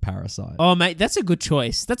house from Parasite. Oh, mate, that's a good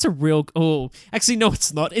choice. That's a real. Oh, actually, no,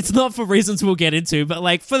 it's not. It's not for reasons we'll get into. But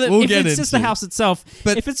like for the, We'll if get it's just the into. house itself.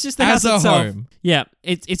 But if it's just the as house a itself, home. yeah,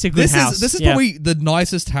 it's a good house. This is Yeah. probably the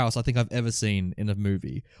nicest house I think I've ever seen in a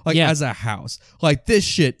movie. Like Yeah. as a house, like this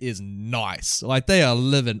shit is nice. Like they are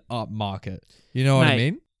living up market. You know what I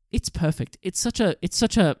Mate, mean? It's perfect. It's such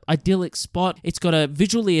a idyllic spot. It's got a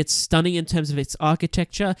visually, it's stunning in terms of its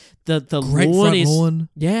architecture. The Great lawn front is lawn.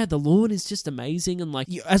 yeah, the lawn is just amazing, and like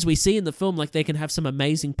as we see in the film, like they can have some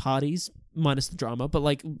amazing parties minus the drama, but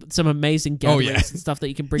like some amazing gatherings yeah. and stuff that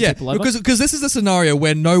you can bring Yeah, people over. because this is a scenario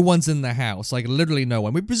where no one's in the house. Like literally no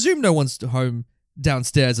one. We presume no one's home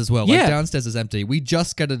downstairs as well. Like Yeah. downstairs is empty. We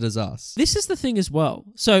just get it as us. This is the thing as well.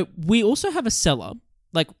 So we also have a cellar.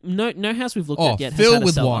 Like no house we've looked Oh, at yet has filled had a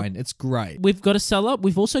with cellar. wine. It's great. We've got a cellar.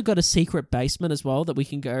 We've also got a secret basement as well that we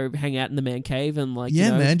can go hang out in the man cave and like Yeah,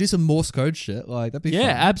 you know, man. Do some Morse code shit. Like that'd be Yeah,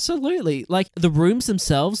 fun. absolutely. Like the rooms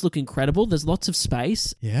themselves look incredible. There's lots of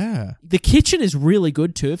space. Yeah. The kitchen is really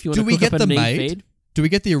good too. If you want Do to we cook get up the a meat maid? feed. Do we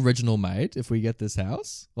get the original maid if we get this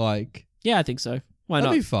house? Like Yeah, I think so. Why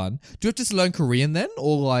that'd not? be fun. Do we have to learn Korean then,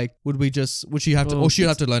 or like would she have to, Oh, or she'd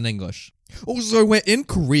have to learn English? Also, we're in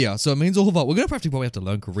Korea, so it means all of our we're gonna probably have to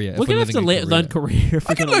learn Korea. We're gonna have to learn Korea if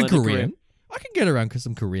I we're can gonna learn Korean. Korean. I can get around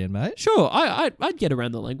some Korean, mate. Sure, I'd get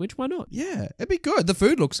around the language. Why not? Yeah, it'd be good. The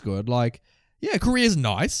food looks good. Like, yeah, Korea's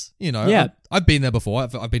nice. You know, Yeah. I've been there before.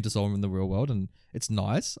 I've been to Seoul in the real world, and it's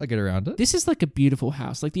nice. I get around it. This is like a beautiful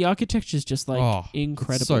house. Like the architecture is just like Oh,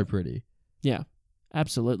 incredible. It's so pretty. Yeah,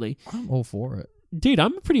 absolutely. I'm all for it. Dude,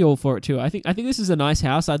 I'm pretty all for it too. I think this is a nice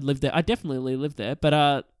house. I'd live there. I definitely live there.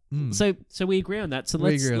 But so we agree on that. So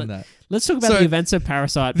we agree on that. let's talk about So- the events of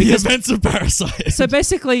Parasite. The Because events of Parasite. so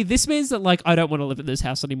basically, this means that like I don't want to live in this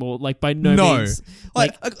house anymore. Like by no, No. means.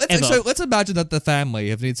 Like ever. let's imagine that the family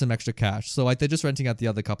have needed some extra cash. So like they're just renting out the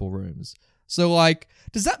other couple rooms. So like,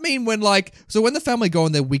 does that mean when when the family go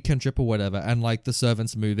on their weekend trip or whatever, and like the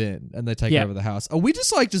servants move in and they take Yeah. over the house, are we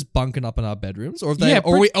just bunking up in our bedrooms, or have they, Yeah,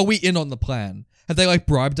 or are we in on the plan? Have they like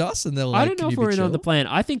bribed us and they're like, I don't know "Can if you be we're in on the chill?" plan.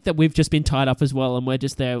 I think that we've just been tied up as well, and we're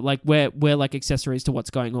just there. Like we're like accessories to what's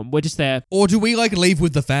going on. We're just there. Or do we like leave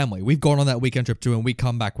with the family? We've gone on that weekend trip too, and we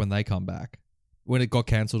come back when they come back, when it got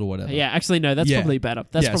cancelled or whatever. Yeah, actually, no. That's Yeah. probably better.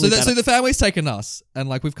 That's yeah. probably better. So the family's taken us, and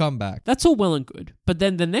like we've come back. That's all well and good. But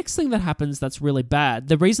then the next thing that happens that's really bad,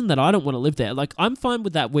 the reason that I don't want to live there, like I'm fine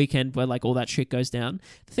with that weekend where like all that shit goes down.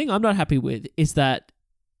 The thing I'm not happy with is that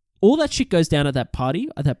all that shit goes down at that party,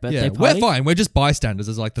 at that birthday Yeah, party. we're fine. We're just bystanders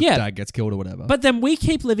as like the Yeah. dad gets killed or whatever. But then we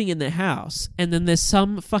keep living in their house, and then there's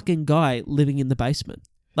some fucking guy living in the basement.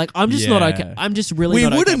 Like I'm just not Yeah. okay. I'm just really we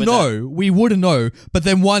not okay wouldn't with know. that. We wouldn't know. But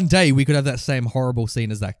then one day we could have that same horrible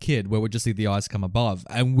scene as that kid where we just see the eyes come above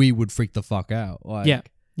and we would freak the fuck out. Like, Yeah,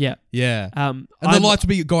 yeah. Yeah. And And the lights would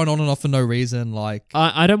be going on and off for no reason. Like,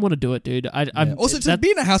 I don't want to do it, dude. yeah. Also, to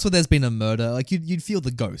be in a house where there's been a murder, like you'd feel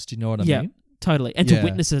the ghost. You know what I yeah, mean? totally. And Yeah. to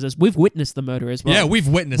witness it, as we've witnessed the murder as well. Yeah, we've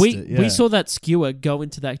witnessed it. Yeah. We saw that skewer go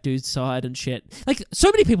into that dude's side and shit. Like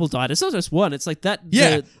so many people died. It's not just one. It's like that.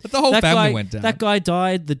 Yeah, but the whole that family guy, went down. That guy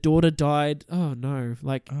died. The daughter died. Oh no!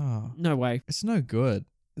 Like Oh, no way. it's no good.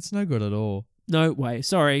 It's no good at all. No way.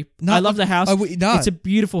 Sorry. No, I love the house. no. It's a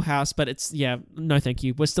beautiful house, but it's no, thank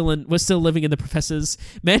you. We're still living in the professor's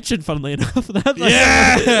mansion. Funnily enough, that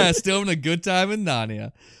Yeah, still having a good time in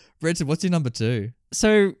Narnia. Brenton, what's your number 2?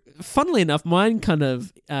 So, funnily enough, mine kind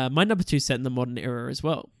of my number 2 set in the modern era as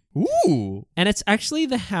well. Ooh. And it's actually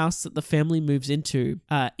the house that the family moves into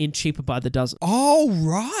in Cheaper by the Dozen. Oh,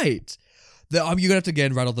 right. You're going to have to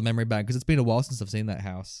again rattle the memory bank because it's been a while since I've seen that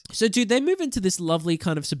house. So, dude, they move into this lovely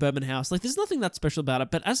kind of suburban house. Like, there's nothing that special about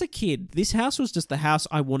it. But as a kid, this house was just the house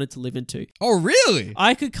I wanted to live into. Oh, really?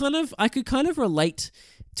 I could kind of relate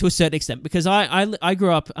to a certain extent, because I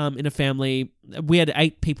grew up in a family. We had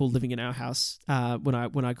 8 people living in our house when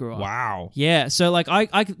I grew up. Wow. Yeah, so like I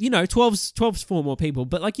 12's 4 more people,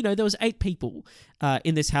 but like there was 8 people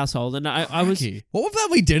in this household, and I was. What were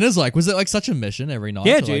family dinners like? Was it like such a mission every night?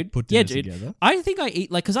 Yeah, to, dude. Like, put dinner together? I think I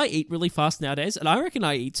eat because I eat really fast nowadays, and I reckon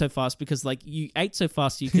I eat so fast because like you ate so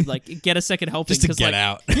fast you could like get a second helping Just to get like,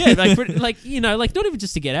 out. Yeah, like not even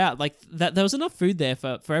just to get out. Like that, there was enough food there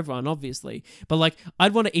for everyone, obviously. But like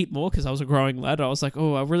I'd want to eat more because I was a growing lad. I was like,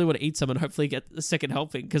 oh, I really want to eat some and hopefully get a second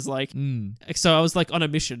helping because like so I was like on a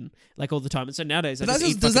mission like all the time. And so nowadays,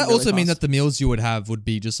 Does that also mean that the meals you would have would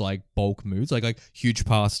be just like bulk moods, like huge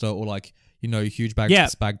pasta or like huge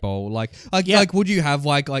spag bowl, like would you have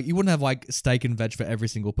like you wouldn't have like steak and veg for every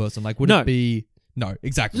single person, like would it be? No,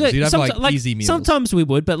 exactly. So you'd have like easy meals. Sometimes we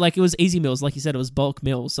would, but like it was easy meals, like you said, it was bulk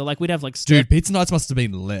meals. So like we'd have like dude, pizza nights must have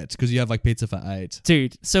been lit because you have like pizza for 8.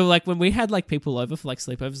 Dude, so like when we had like people over for like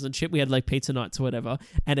sleepovers and shit, we had like pizza nights or whatever,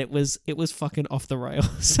 and it was fucking off the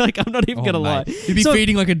rails. Like I'm not even gonna lie. You'd be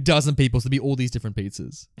feeding like a dozen people, so there'd be all these different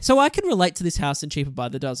pizzas. So I can relate to this house in Cheaper by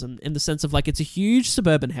the Dozen in the sense of like it's a huge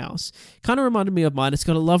suburban house. Kind of reminded me of mine. It's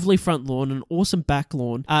got a lovely front lawn and an awesome back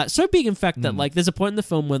lawn. So big in fact that like there's a point in the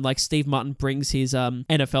film when like Steve Martin brings his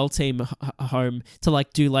NFL team home to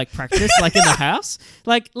like do like practice like in the house.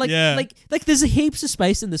 Like there's heaps of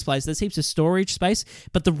space in this place. There's heaps of storage space,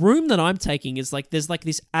 but the room that I'm taking is like there's like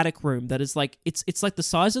this attic room that is like it's like the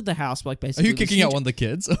size of the house. Like basically, are you kicking out one of the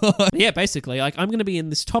kids? Yeah, basically, like I'm gonna be in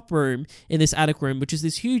this top room in this attic room, which is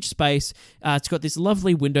this huge space. It's got this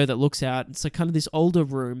lovely window that looks out. It's like kind of this older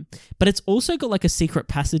room, but it's also got like a secret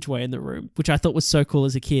passageway in the room, which I thought was so cool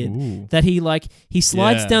as a kid. Ooh. That he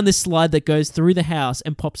slides down this slide that goes through the house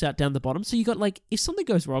and pops out down the bottom. So you got like if something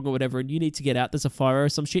goes wrong or whatever and you need to get out, there's a fire or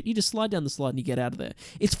some shit, you just slide down the slide and you get out of there.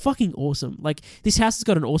 It's fucking awesome. Like this house has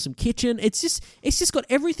got an awesome kitchen. It's just got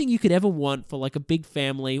everything you could ever want for like a big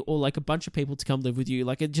family or like a bunch of people to come live with you.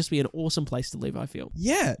 Like it'd just be an awesome place to live, I feel.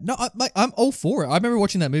 Yeah, no, I'm all for it. I remember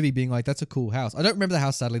watching that movie being like, that's a cool house. I don't remember the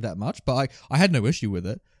house sadly that much, but I had no issue with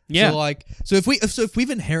it. Yeah. So if we've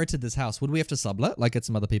inherited this house, would we have to sublet? Like get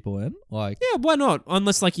some other people in? Like yeah, why not?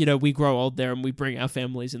 Unless like we grow old there and we bring our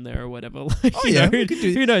families in there or whatever. Like, we could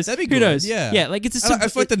do. Who knows? That'd be good. Who knows? Yeah, yeah. Like it's I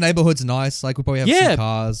feel like the neighborhood's nice. Like we probably have some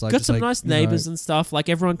cars. Like got just, some like, nice neighbors and stuff. Like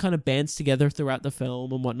everyone kind of bands together throughout the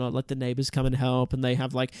film and whatnot. Like the neighbors come and help, and they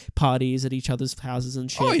have like parties at each other's houses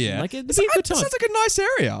and shit. Oh yeah, and, like it'd be a good time. Sounds like a nice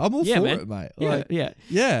area. I'm all for it, mate. Like,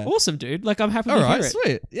 yeah. Awesome, dude. Like I'm happy all to right, hear it.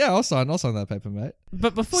 sweet. Yeah, I'll sign that paper, mate.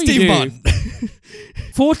 But before Steve you do, Martin.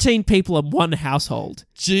 14 people in one household.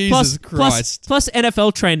 Jesus Christ. Plus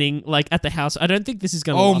NFL training like at the house. I don't think this is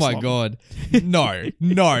going to Oh last my long. God.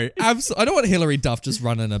 No. I don't want Hillary Duff just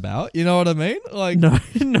running about. You know what I mean? Like No.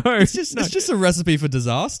 It's just a recipe for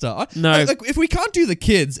disaster. No. Like if we can't do the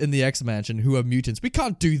kids in the X Mansion who are mutants, we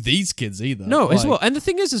can't do these kids either. No, like, as well. And the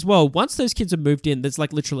thing is as well, once those kids have moved in, there's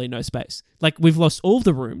like literally no space. Like we've lost all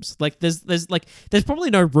the rooms. Like there's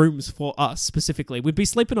probably no rooms for us specifically. We'd be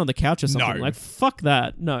sleeping on the couch or something. No. Like fuck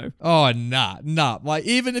that. No. Oh, nah. Like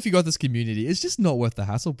even if you got this community, it's just not worth the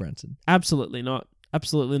hassle, Brenton. Absolutely not.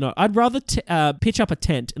 Absolutely not. I'd rather pitch up a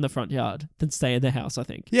tent in the front yard than stay in the house, I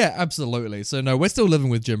think. Yeah, absolutely. So no, we're still living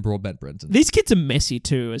with Jim Broadbent, Brenton. These kids are messy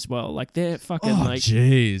too, as well. Like they're fucking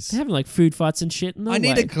jeez. they're having like food fights and shit. No I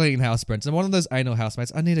need way. a clean house, Brenton. I'm one of those anal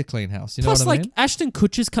housemates. I need a clean house. You know Plus, what I mean? like Ashton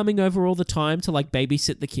Kutcher's coming over all the time to like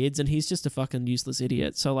babysit the kids, and he's just a fucking useless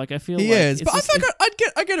idiot. So like, I feel He like is, but I feel like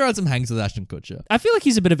I'd get around some hangs with Ashton Kutcher. I feel like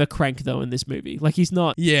he's a bit of a crank though in this movie. Like he's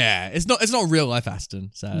not. Yeah, it's not real life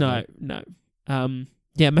Ashton. Sadly. No.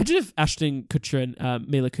 Yeah, imagine if Ashton Kutcher and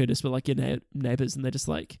Mila Kunis were like your neighbors, and they're just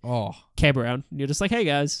like cab around, and you're just like, hey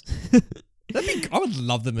guys. I would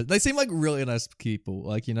love them. They seem like really nice people.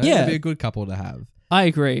 Like Yeah. they'd be a good couple to have. I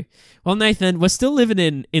agree. Well, Nathan, we're still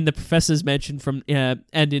living in the Professor's Mansion from and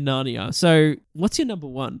in Narnia. So, what's your number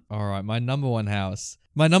one? All right, my number one house.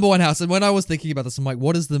 And when I was thinking about this, I'm like,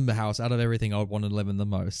 what is the house out of everything I would want to live in the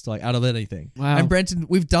most? Like, out of anything. Wow. And Brenton,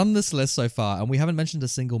 we've done this list so far, and we haven't mentioned a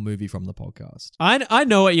single movie from the podcast. I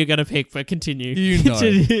know what you're going to pick, but continue.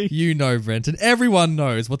 You know, Brenton. Everyone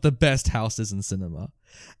knows what the best house is in cinema.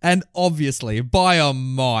 And obviously, by a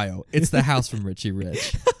mile, it's the house from Richie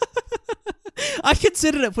Rich. I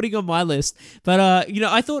considered it putting on my list, but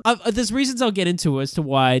I thought there's reasons I'll get into as to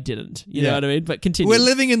why I didn't. You know what I mean? But continue. We're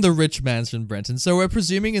living in the rich mansion, Brenton. So we're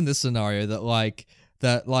presuming in this scenario that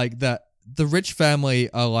the rich family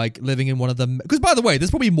are like living in one of them. Because by the way,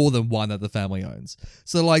 there's probably more than one that the family owns.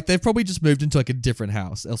 So like they've probably just moved into like a different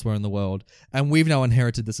house elsewhere in the world, and we've now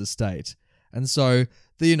inherited this estate. And so,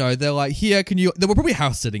 they're like, here, they were probably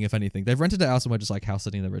house sitting, if anything. They've rented a house and we're just like house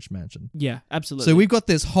sitting in the rich mansion. Yeah, absolutely. So we've got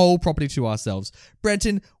this whole property to ourselves.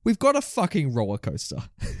 Brenton, we've got a fucking roller coaster.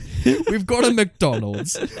 We've got a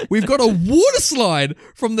McDonald's. We've got a water slide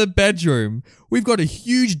from the bedroom. We've got a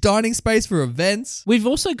huge dining space for events. We've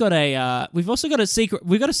also got a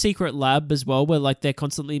secret lab as well, where like they're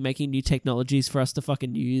constantly making new technologies for us to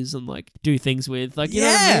fucking use and like do things with. Like, you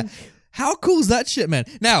know what I mean? How cool is that shit, man?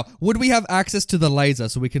 Now, would we have access to the laser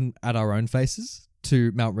so we can add our own faces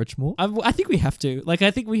to Mount Richmore? I think we have to. Like,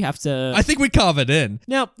 I think we have to. I think we carve it in.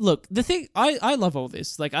 Now, look, the thing, I love all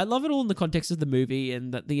this. Like, I love it all in the context of the movie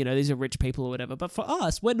and that, these are rich people or whatever. But for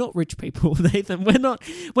us, we're not rich people, Nathan. We're not.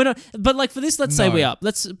 But like, for this, let's say we are.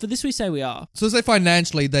 For this, we say we are. So say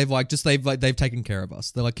financially, they've taken care of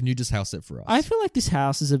us. They're like, can you just house it for us? I feel like this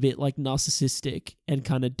house is a bit like narcissistic and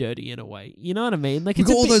kind of dirty in a way. You know what I mean? Like, we've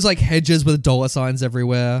got all those like hedges with dollar signs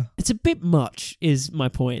everywhere. It's a bit much, is my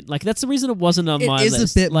point. Like, that's the reason it wasn't on my list. It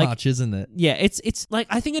is a bit much, isn't it? Yeah, it's like,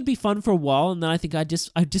 I think it'd be fun for a while, and then I think I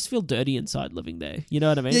just feel dirty inside living there. You know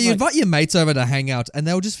what I mean? Yeah, you invite your mates over to hang out, and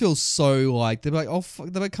they'll just feel so like, they're like, oh fuck,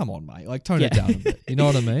 they're like, come on, mate, like tone it down a bit. You know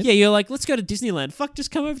what I mean? Yeah, you're like, let's go to Disneyland. Fuck,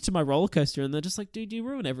 just come over to my roller coaster, and they're just like, dude, you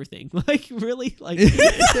ruin everything. Like, really? Like.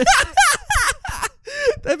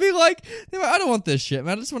 They'd be like, I don't want this shit,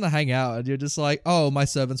 man. I just want to hang out. And you're just like, oh, my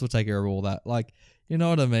servants will take care of all that. Like, you know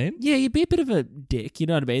what I mean? Yeah, you'd be a bit of a dick. You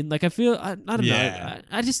know what I mean? Like, I feel, I don't know.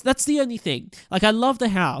 I just, that's the only thing. Like, I love the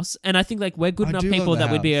house, and I think, like, we're good enough people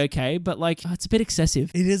that would be okay, but, like, it's a bit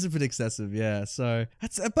excessive. It is a bit excessive, yeah. So,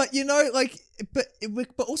 that's, but,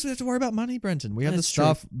 but also we have to worry about money, Brenton. We have the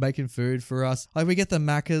staff making food for us. Like, we get the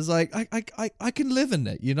Maccas. Like, I can live in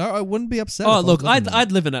it, I wouldn't be upset. Oh, look,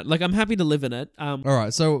 I'd live in it. Like, I'm happy to live in it. All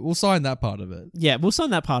right, so we'll sign that part of it. Yeah, we'll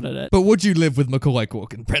sign that part of it. But would you live with Macaulay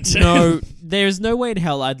Culkin, Brenton? No, there's no way in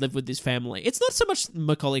hell I'd live with this family. It's not so much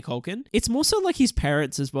Macaulay Culkin. It's more so like his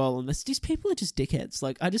parents as well. And these people are just dickheads.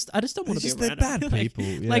 Like, I just don't want to be around them. They're bad people.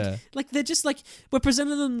 Yeah. Like they're just like, we're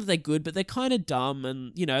presenting them that they're good, but they're kind of dumb,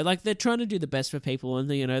 and like they're trying to do the best for people, and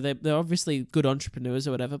they're obviously good entrepreneurs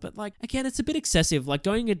or whatever. But like, again, it's a bit excessive. Like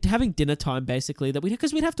going and having dinner time basically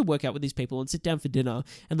because we'd have to work out with these people and sit down for dinner,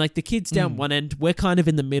 and like the kids down one end, we're kind of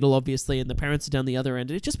in the middle obviously, and the parents are down the other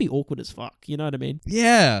end. It'd just be awkward as fuck. You know what I mean?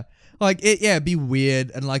 Yeah. Like, it'd be weird,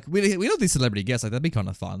 and like, we don't these celebrity guests, like, that'd be kind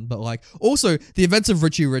of fun, but like, also, the events of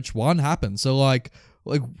Richie Rich 1 happened, so like,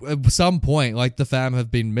 at some point, like, the fam have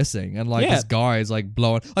been missing, and like, this guy is like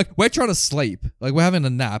blowing, like, we're trying to sleep, like, we're having a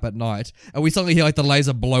nap at night, and we suddenly hear like the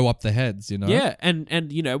laser blow up the heads, Yeah,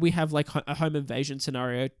 and we have like a home invasion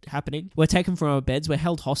scenario happening. We're taken from our beds, we're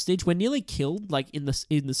held hostage, we're nearly killed, like in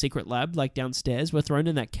the secret lab, like downstairs. We're thrown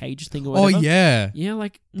in that cage thing or whatever. Oh yeah, yeah,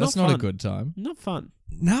 like that's not a good time. Not fun.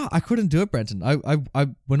 No, I couldn't do it, Brenton.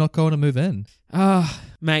 We're not going to move in.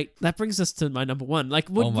 Mate, that brings us to my number one. Like,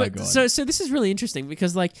 oh my God. So this is really interesting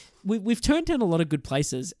because like we've turned down a lot of good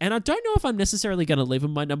places, and I don't know if I'm necessarily going to live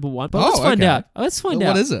in my number one. But let's find out. Let's find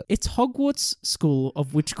out. What is it? It's Hogwarts School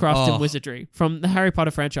of Witchcraft and Wizardry from the Harry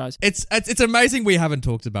Potter franchise. It's amazing we haven't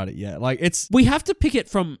talked about it yet. Like, we have to pick it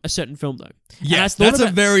from a certain film though. Yes, that's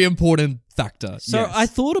a very important factor. So yes. I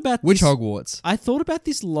thought about which Hogwarts. I thought about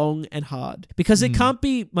this long and hard because it can't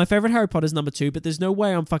be my favorite Harry Potter's number 2, but there's no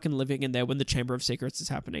way I'm fucking living in there when the Chamber of Secrets is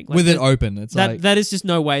happening. Like, with it open, it's that is just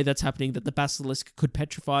no way that's happening. That the basilisk could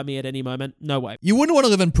petrify me at any moment. No way. You wouldn't want to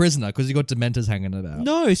live in Prisoner because you got Dementors hanging about.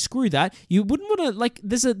 No, screw that. You wouldn't want to like.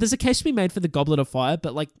 There's a case to be made for the Goblet of Fire,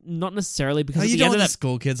 but like not necessarily because you don't want the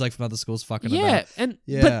school kids like from other schools fucking about. But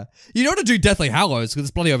you don't want to do Deathly Hallows because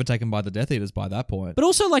it's bloody overtaken by the Death Eaters by that point. But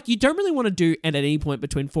also like you don't really want to do at any point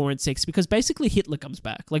between 4 and 6 because basically Hitler comes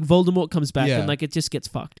back, like Voldemort comes back, and like it just gets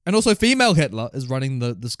fucked. And also female Hitler is running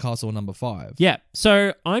this castle number 5. Yeah,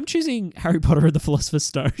 so I'm choosing Harry Potter and the Philosopher's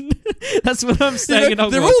Stone. That's what I'm saying.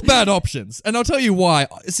 They're all bad options, and I'll tell you why.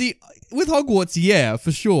 See, with Hogwarts, yeah,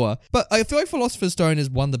 for sure, but I feel like Philosopher's Stone is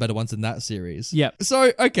one of the better ones in that series. Yeah.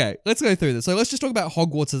 So okay, let's go through this. So let's just talk about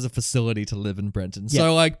Hogwarts as a facility to live in, Brenton.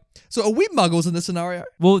 Yeah. So are we Muggles in this scenario?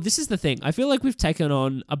 Well, this is the thing. I feel like we've taken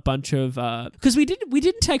on a bunch of because we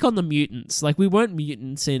didn't take on the mutants. Like we weren't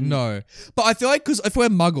mutants in. No, but I feel like because if we're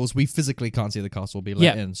Muggles, we physically can't see the castle be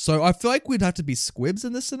let in. So I feel like we'd have to be squibs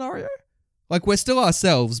in this scenario. Like we're still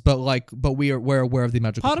ourselves, but we're aware of the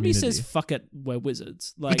magical Part of me community. says, "Fuck it, we're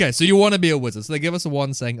wizards." Like, Okay, so you want to be a wizard. So they give us a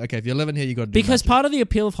wand saying, okay, if you're living here, you got to do because magic. part of the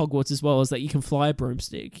appeal of Hogwarts as well is that you can fly a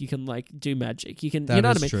broomstick, you can like do magic, you can, That you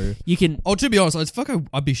know is what I mean? true. You can. Oh, to be honest,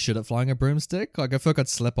 I'd be shit at flying a broomstick. Like, I feel like I'd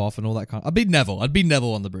slip off and all that kind. I'd be Neville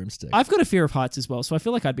on the broomstick. I've got a fear of heights as well, so I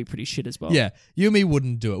feel like I'd be pretty shit as well. Yeah, you and me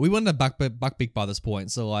wouldn't do it. We wouldn't have backbeak by this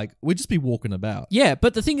point, so like we'd just be walking about. Yeah,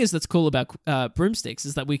 but the thing is that's cool about broomsticks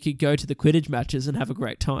is that we could go to the Quidditch matches and have a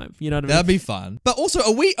great time. You know what I mean? That'd be fun. But also,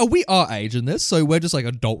 are we our age in this? So we're just like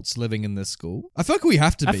adults living in this school. I feel like we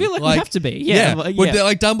have to be. I feel like we have to be. Yeah.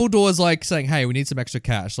 Like Dumbledore's like saying, "Hey, we need some extra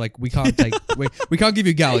cash. Like we can't take we can't give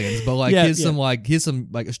you galleons, but like here's some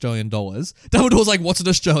Australian dollars." Dumbledore's like, "What's an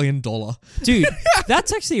Australian dollar?" Dude,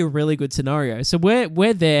 that's actually a really good scenario. So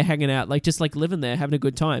we're there hanging out, like just like living there, having a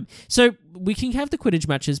good time. So we can have the Quidditch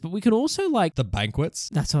matches, but we can also like The banquets.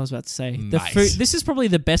 that's what I was about to say. The Nice. food. This is probably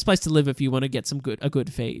the best place to live if you want to get a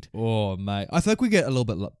good feed. Oh mate, I feel like we get a little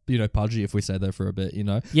bit pudgy if we stay there for a bit. Yeah,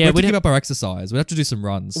 we have to we'd keep up our exercise. We have to do some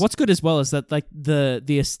runs. What's good as well is that like the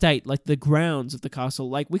estate, like the grounds of the castle,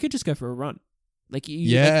 like we could just go for a run. Like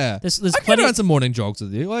Yeah, like, there's I can plenty run some morning jogs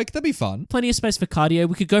with you. Like that'd be fun. plenty of space for cardio.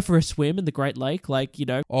 We could go for a swim in the Great Lake, like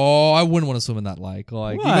Oh, I wouldn't want to swim in that lake.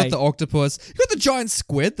 Like you Why? got the octopus, you got the giant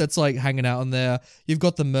squid that's like hanging out in there. You've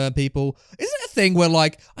got the mer people. Isn't it a thing where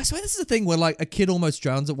like I swear this is a thing where like a kid almost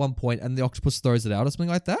drowns at one point and the octopus throws it out or something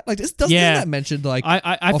like that? Like isn't that mentioned like I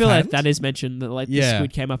feel like offhand? that is mentioned that like the Yeah.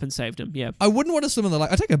 squid came up and saved him. Yeah. I wouldn't want to swim in the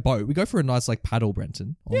lake. I take a boat. We go for a nice like paddle,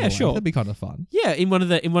 Brenton. on Yeah, the lake. sure. That'd be kind of fun. Yeah, in one of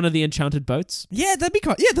the enchanted boats. Yeah, that'd be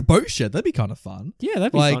the boat shed. That'd be kind of fun. Yeah,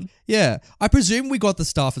 that'd be Like, fun. yeah, I presume we got the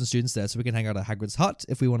staff and students there so we can hang out at Hagrid's hut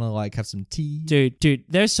if we want to like have some tea. Dude,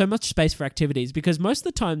 there's so much space for activities because most of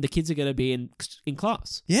the time the kids are going to be in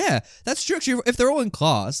class. Yeah, that's true. Actually, if they're all in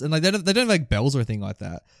class and like they don't have like bells or anything like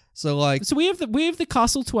that, so like So we have the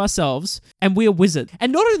castle to ourselves, and we are wizards.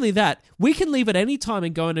 And not only that, we can leave at any time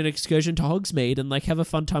and go on an excursion to Hogsmeade and like have a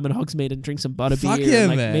fun time at Hogsmeade and drink some butterbeer Fuck and yeah,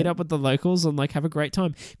 like man. meet up with the locals and like have a great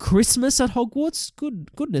time. Christmas at Hogwarts,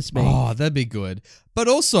 goodness me. oh, that'd be good. But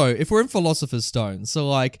also, if we're in Philosopher's Stone, so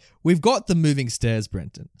like we've got the moving stairs,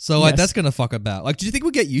 Brenton. So like Yes. that's gonna fuck about. Like, do you think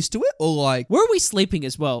we'll get used to it or like? Where are we sleeping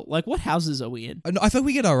as well? Like, what houses are we in? I feel like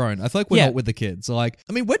we get our own. I feel like we're Yeah. not with the kids. Like,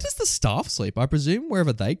 I mean, where does the staff sleep? I presume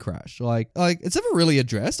wherever they crash. Like it's never really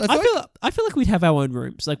addressed. I feel like we'd have our own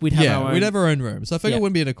rooms. Like we'd have our own. we'd have our own room. So I think Yeah. it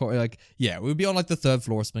wouldn't be in a we'd be on like the third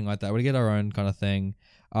floor or something like that. We'd get our own kind of thing.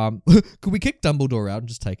 Could we kick Dumbledore out and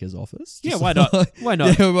just take his office? Yeah, Just why not? like- Why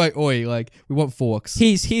not? Yeah, we're like, oi, like we want forks.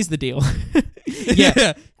 Here's the deal.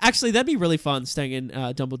 yeah. Actually, that'd be really fun staying in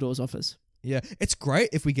Dumbledore's office. Yeah, it's great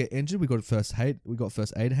if we get injured. We got first aid. We got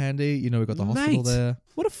first aid handy. You know, we got the hospital Mate. there.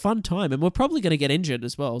 What a fun time. And we're probably going to get injured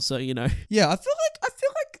as well. So, you know. Yeah, I feel like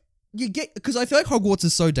you get because I feel like Hogwarts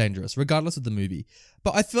is so dangerous, regardless of the movie.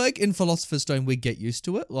 But I feel like in Philosopher's Stone we get used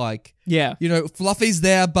to it. Like, Yeah. you know, Fluffy's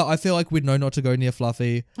there, but I feel like we'd know not to go near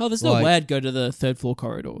Fluffy. Oh, there's no Like- way I'd go to the third floor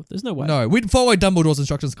corridor. There's no way. No, we'd follow Dumbledore's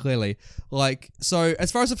instructions clearly. Like, so as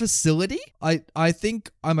far as a facility, I think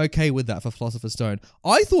I'm okay with that for Philosopher's Stone.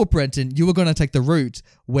 I thought, Brenton, you were going to take the route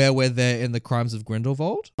where we're there in the Crimes of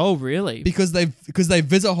Grindelwald Oh, really? because they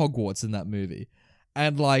visit Hogwarts in that movie.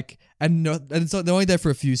 And like, and so they're only there for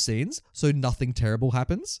a few scenes, so nothing terrible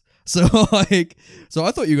happens. So like, so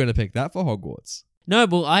I thought you were going to pick that for Hogwarts. No,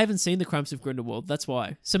 well, I haven't seen the Crimes of Grindelwald. That's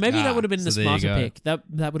why. So maybe that would have been so the there you smarter go. pick.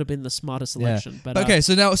 That would have been the smarter selection. But okay,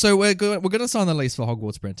 so we're going to sign the lease for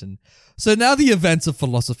Hogwarts, Brenton. So now the events of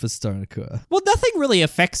Philosopher's Stone occur. well, nothing really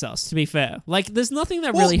affects us, to be fair. Like, there's nothing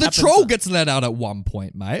that Well, really the happens. troll gets let out at one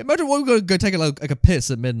point, mate. Imagine we're going to go take like a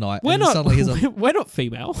piss at midnight. We're and not. Suddenly he's a, We're not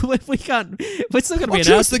female. We can't. We're still gonna oh, be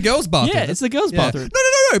true, an it's the girls' bathroom. Yeah, it's the girls' Yeah. bathroom.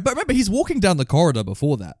 No. But remember, he's walking down the corridor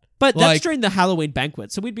before that. But that's Like- during the Halloween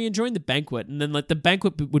banquet, so we'd be enjoying the banquet, and then like the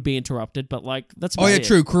banquet would be interrupted. But like that's Oh about yeah, it.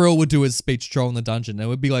 true. Kirill would do his speech troll in the dungeon, and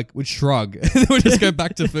we'd be like, we'd shrug, and then we'd just go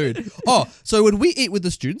back to food. Oh, so would we eat with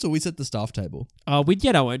the students, or we sit at the staff table? We'd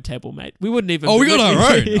get our own table, mate. We wouldn't even. Oh, we got our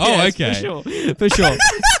own? Oh, Yes, okay. for sure.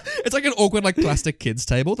 It's like an awkward, like plastic kids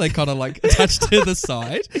table. They kind of like attached to the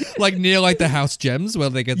side, like near like the house gems where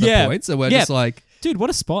they get the Yeah. points, and we're Yeah. just like, Dude,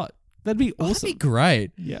 what a spot! That'd be oh, awesome. that'd be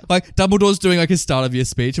great. Yeah. Like Dumbledore's doing like his start of year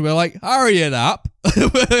speech, and we're like, hurry it up.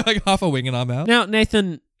 We're like half a wing in our mouth. Now,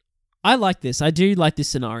 Nathan, I like this. I do like this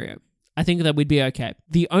scenario. I think that we'd be okay.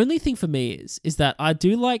 The only thing for me is that I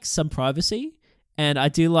do like some privacy, and I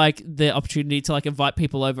do like the opportunity to like invite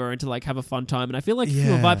people over and to like have a fun time. And I feel like if you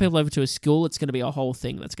Yeah. invite people over to a school, it's going to be a whole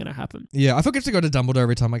thing that's going to happen. Yeah, I forget to go to Dumbledore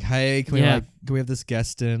every time. Like, hey, can we Yeah. can we have this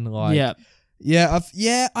guest in? Like, Yeah.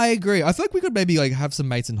 Yeah, I agree. I feel like we could maybe like have some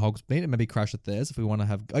mates in Hogsmeade and maybe crash at theirs if we want to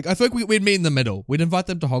have. Like, I feel like we'd meet in the middle. We'd invite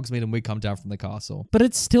them to Hogsmeade and we'd come down from the castle. But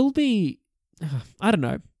it'd still be, I don't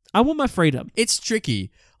know. I want my freedom. It's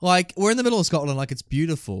tricky. Like, we're in the middle of Scotland, like it's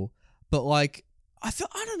beautiful, but like I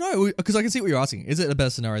don't know, because I can see what you're asking. Is it a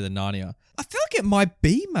better scenario than Narnia? I feel like it might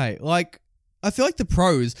be, mate. Like, I feel like the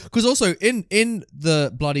pros, because also in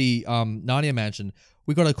the bloody Narnia mansion,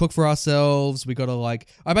 we got to cook for ourselves. We got to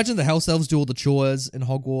I imagine the house elves do all the chores in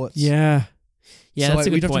Hogwarts. Yeah. Yeah, so that's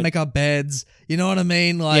a we'd good have point. to make our beds. You know what I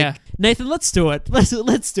mean? Like, yeah, Nathan, let's do it. Let's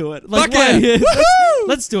do it. Fuck yeah.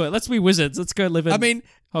 Let's do it. Let's be wizards. Let's go live in. I mean,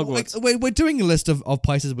 Hogwarts. we're doing a list of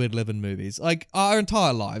places we'd live in movies. Like our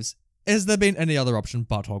entire lives. Has there been any other option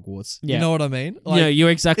but Hogwarts? Yeah. You know what I mean? Yeah, you're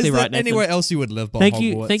exactly is there right, Nathan. anywhere else you would live but Thank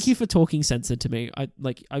Hogwarts? Thank you for talking sense to me.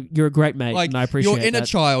 You're a great mate, and I appreciate you're in that. a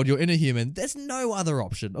child, you're in a human. There's no other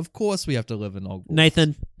option. Of course, we have to live in Hogwarts.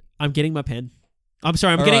 Nathan, I'm getting my pen. I'm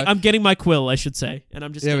sorry. Alright. I'm getting my quill, I should say, and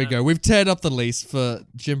I'm just. There we go. We've teared up the lease for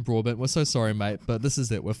Jim Broadbent. We're so sorry, mate, but this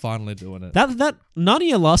is it. We're finally doing it. That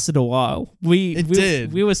Narnia lasted a while. We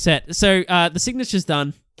did. We were set. So the signature's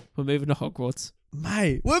done. We're moving to Hogwarts.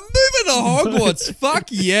 Mate, we're moving to Hogwarts. Fuck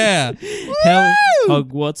yeah. Hell, Woo!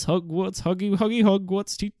 Hogwarts, Hoggy,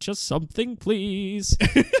 Hogwarts, teach us something, please.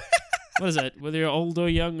 What is it? Whether you're old or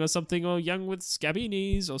young or something, or young with scabby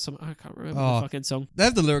knees or something. I can't remember the fucking song. They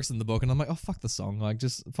have the lyrics in the book, and I'm like, oh, fuck the song. Like,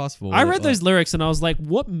 just fast forward. I read those lyrics and I was like,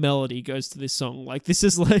 what melody goes to this song? Like, this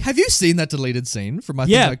is like... Have you seen that deleted scene from, I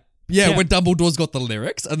Yeah. think, where Dumbledore's got the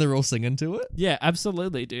lyrics and they're all singing to it? Yeah,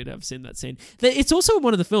 absolutely, dude. I've seen that scene. It's also in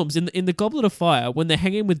one of the films, in the Goblet of Fire, when they're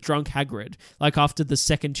hanging with drunk Hagrid, like after the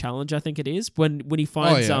second challenge, I think it is, when he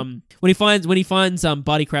finds when he finds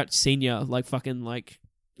Barty Crouch Senior like fucking like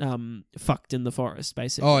fucked in the forest,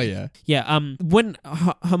 basically. Oh yeah. Yeah, when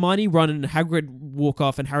Hermione, Ron, and Hagrid walk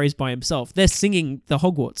off and Harry's by himself, they're singing the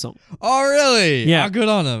Hogwarts song. Oh really? Yeah. Oh, good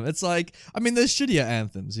on them. It's like, I mean, there's shittier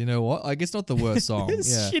anthems. You know what? Like, it's not the worst song. Yeah.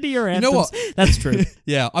 Shittier anthems. You know what? That's true.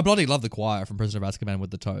 Yeah, I bloody love the choir from Prisoner of Azkaban with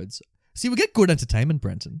the Toads. See, we get good entertainment,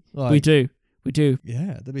 Brenton. Like, We do.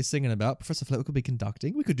 Yeah, they'll be singing about. Professor Flitwick could be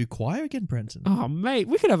conducting. We could do choir again, Brenton. Oh, mate,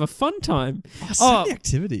 we could have a fun time. So many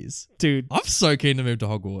activities. Dude. I'm so keen to move to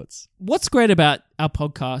Hogwarts. What's great about our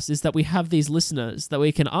podcast is that we have these listeners that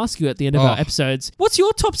we can ask you at the end of our episodes, what's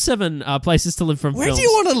your top 7 places to live from Where films? do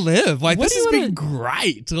you want to live? Like, Where this do has you been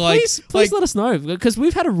great. Like, Please let us know, because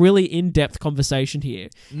we've had a really in-depth conversation here,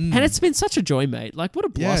 and it's been such a joy, mate. Like, what a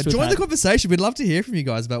blast we've join had. the conversation. We'd love to hear from you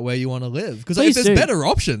guys about where you want to live. Because Please if there's do. better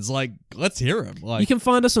options, like, let's hear them. Like, You can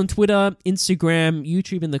find us on Twitter, Instagram,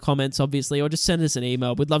 YouTube in the comments, obviously, or just send us an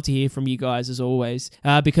email. We'd love to hear from you guys, as always,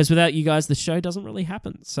 because without you guys, the show doesn't really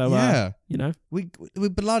happen. So, you know. we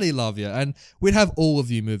bloody love you, and we'd have all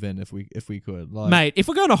of you move in if we could. Like, Mate, if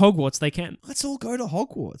we're going to Hogwarts, they can. let's all go to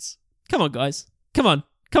Hogwarts. Come on, guys. Come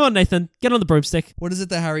on, Nathan. Get on the broomstick. What is it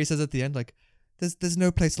that Harry says at the end? Like, there's no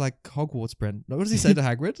place like Hogwarts, Brent. What does he say to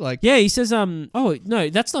Hagrid? Like, Yeah, he says, oh, no,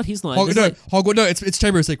 that's not his line. There's Hogwarts. No, it's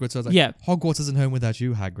Chamber of Secrets. So I was like, Yeah. Hogwarts isn't home without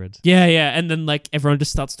you, Hagrid. Yeah, and then, like, everyone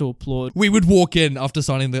just starts to applaud. We would walk in after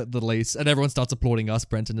signing the lease, and everyone starts applauding us,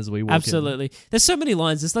 Brenton, as we walk in. Absolutely. There's so many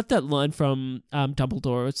lines. There's like that line from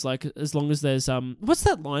Dumbledore. It's like, as long as there's... what's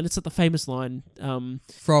that line? It's like the famous line.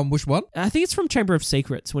 From which one? I think it's from Chamber of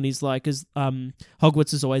Secrets, when he's like,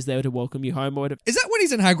 Hogwarts is always there to welcome you home, or whatever. Is that when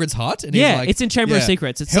he's in Hagrid's hut? And Yeah, he's like, it's in Chamber of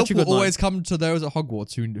Secrets. It's Help such a good will line. always come to those at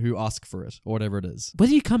Hogwarts who ask for it, or whatever it is.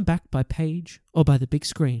 Whether you come back by page or by the big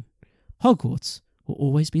screen, Hogwarts will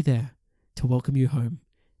always be there to welcome you home.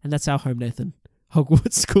 And that's our home, Nathan.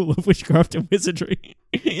 Hogwarts School of Witchcraft and Wizardry.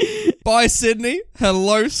 Bye, Sydney.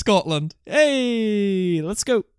 Hello, Scotland. Hey, let's go.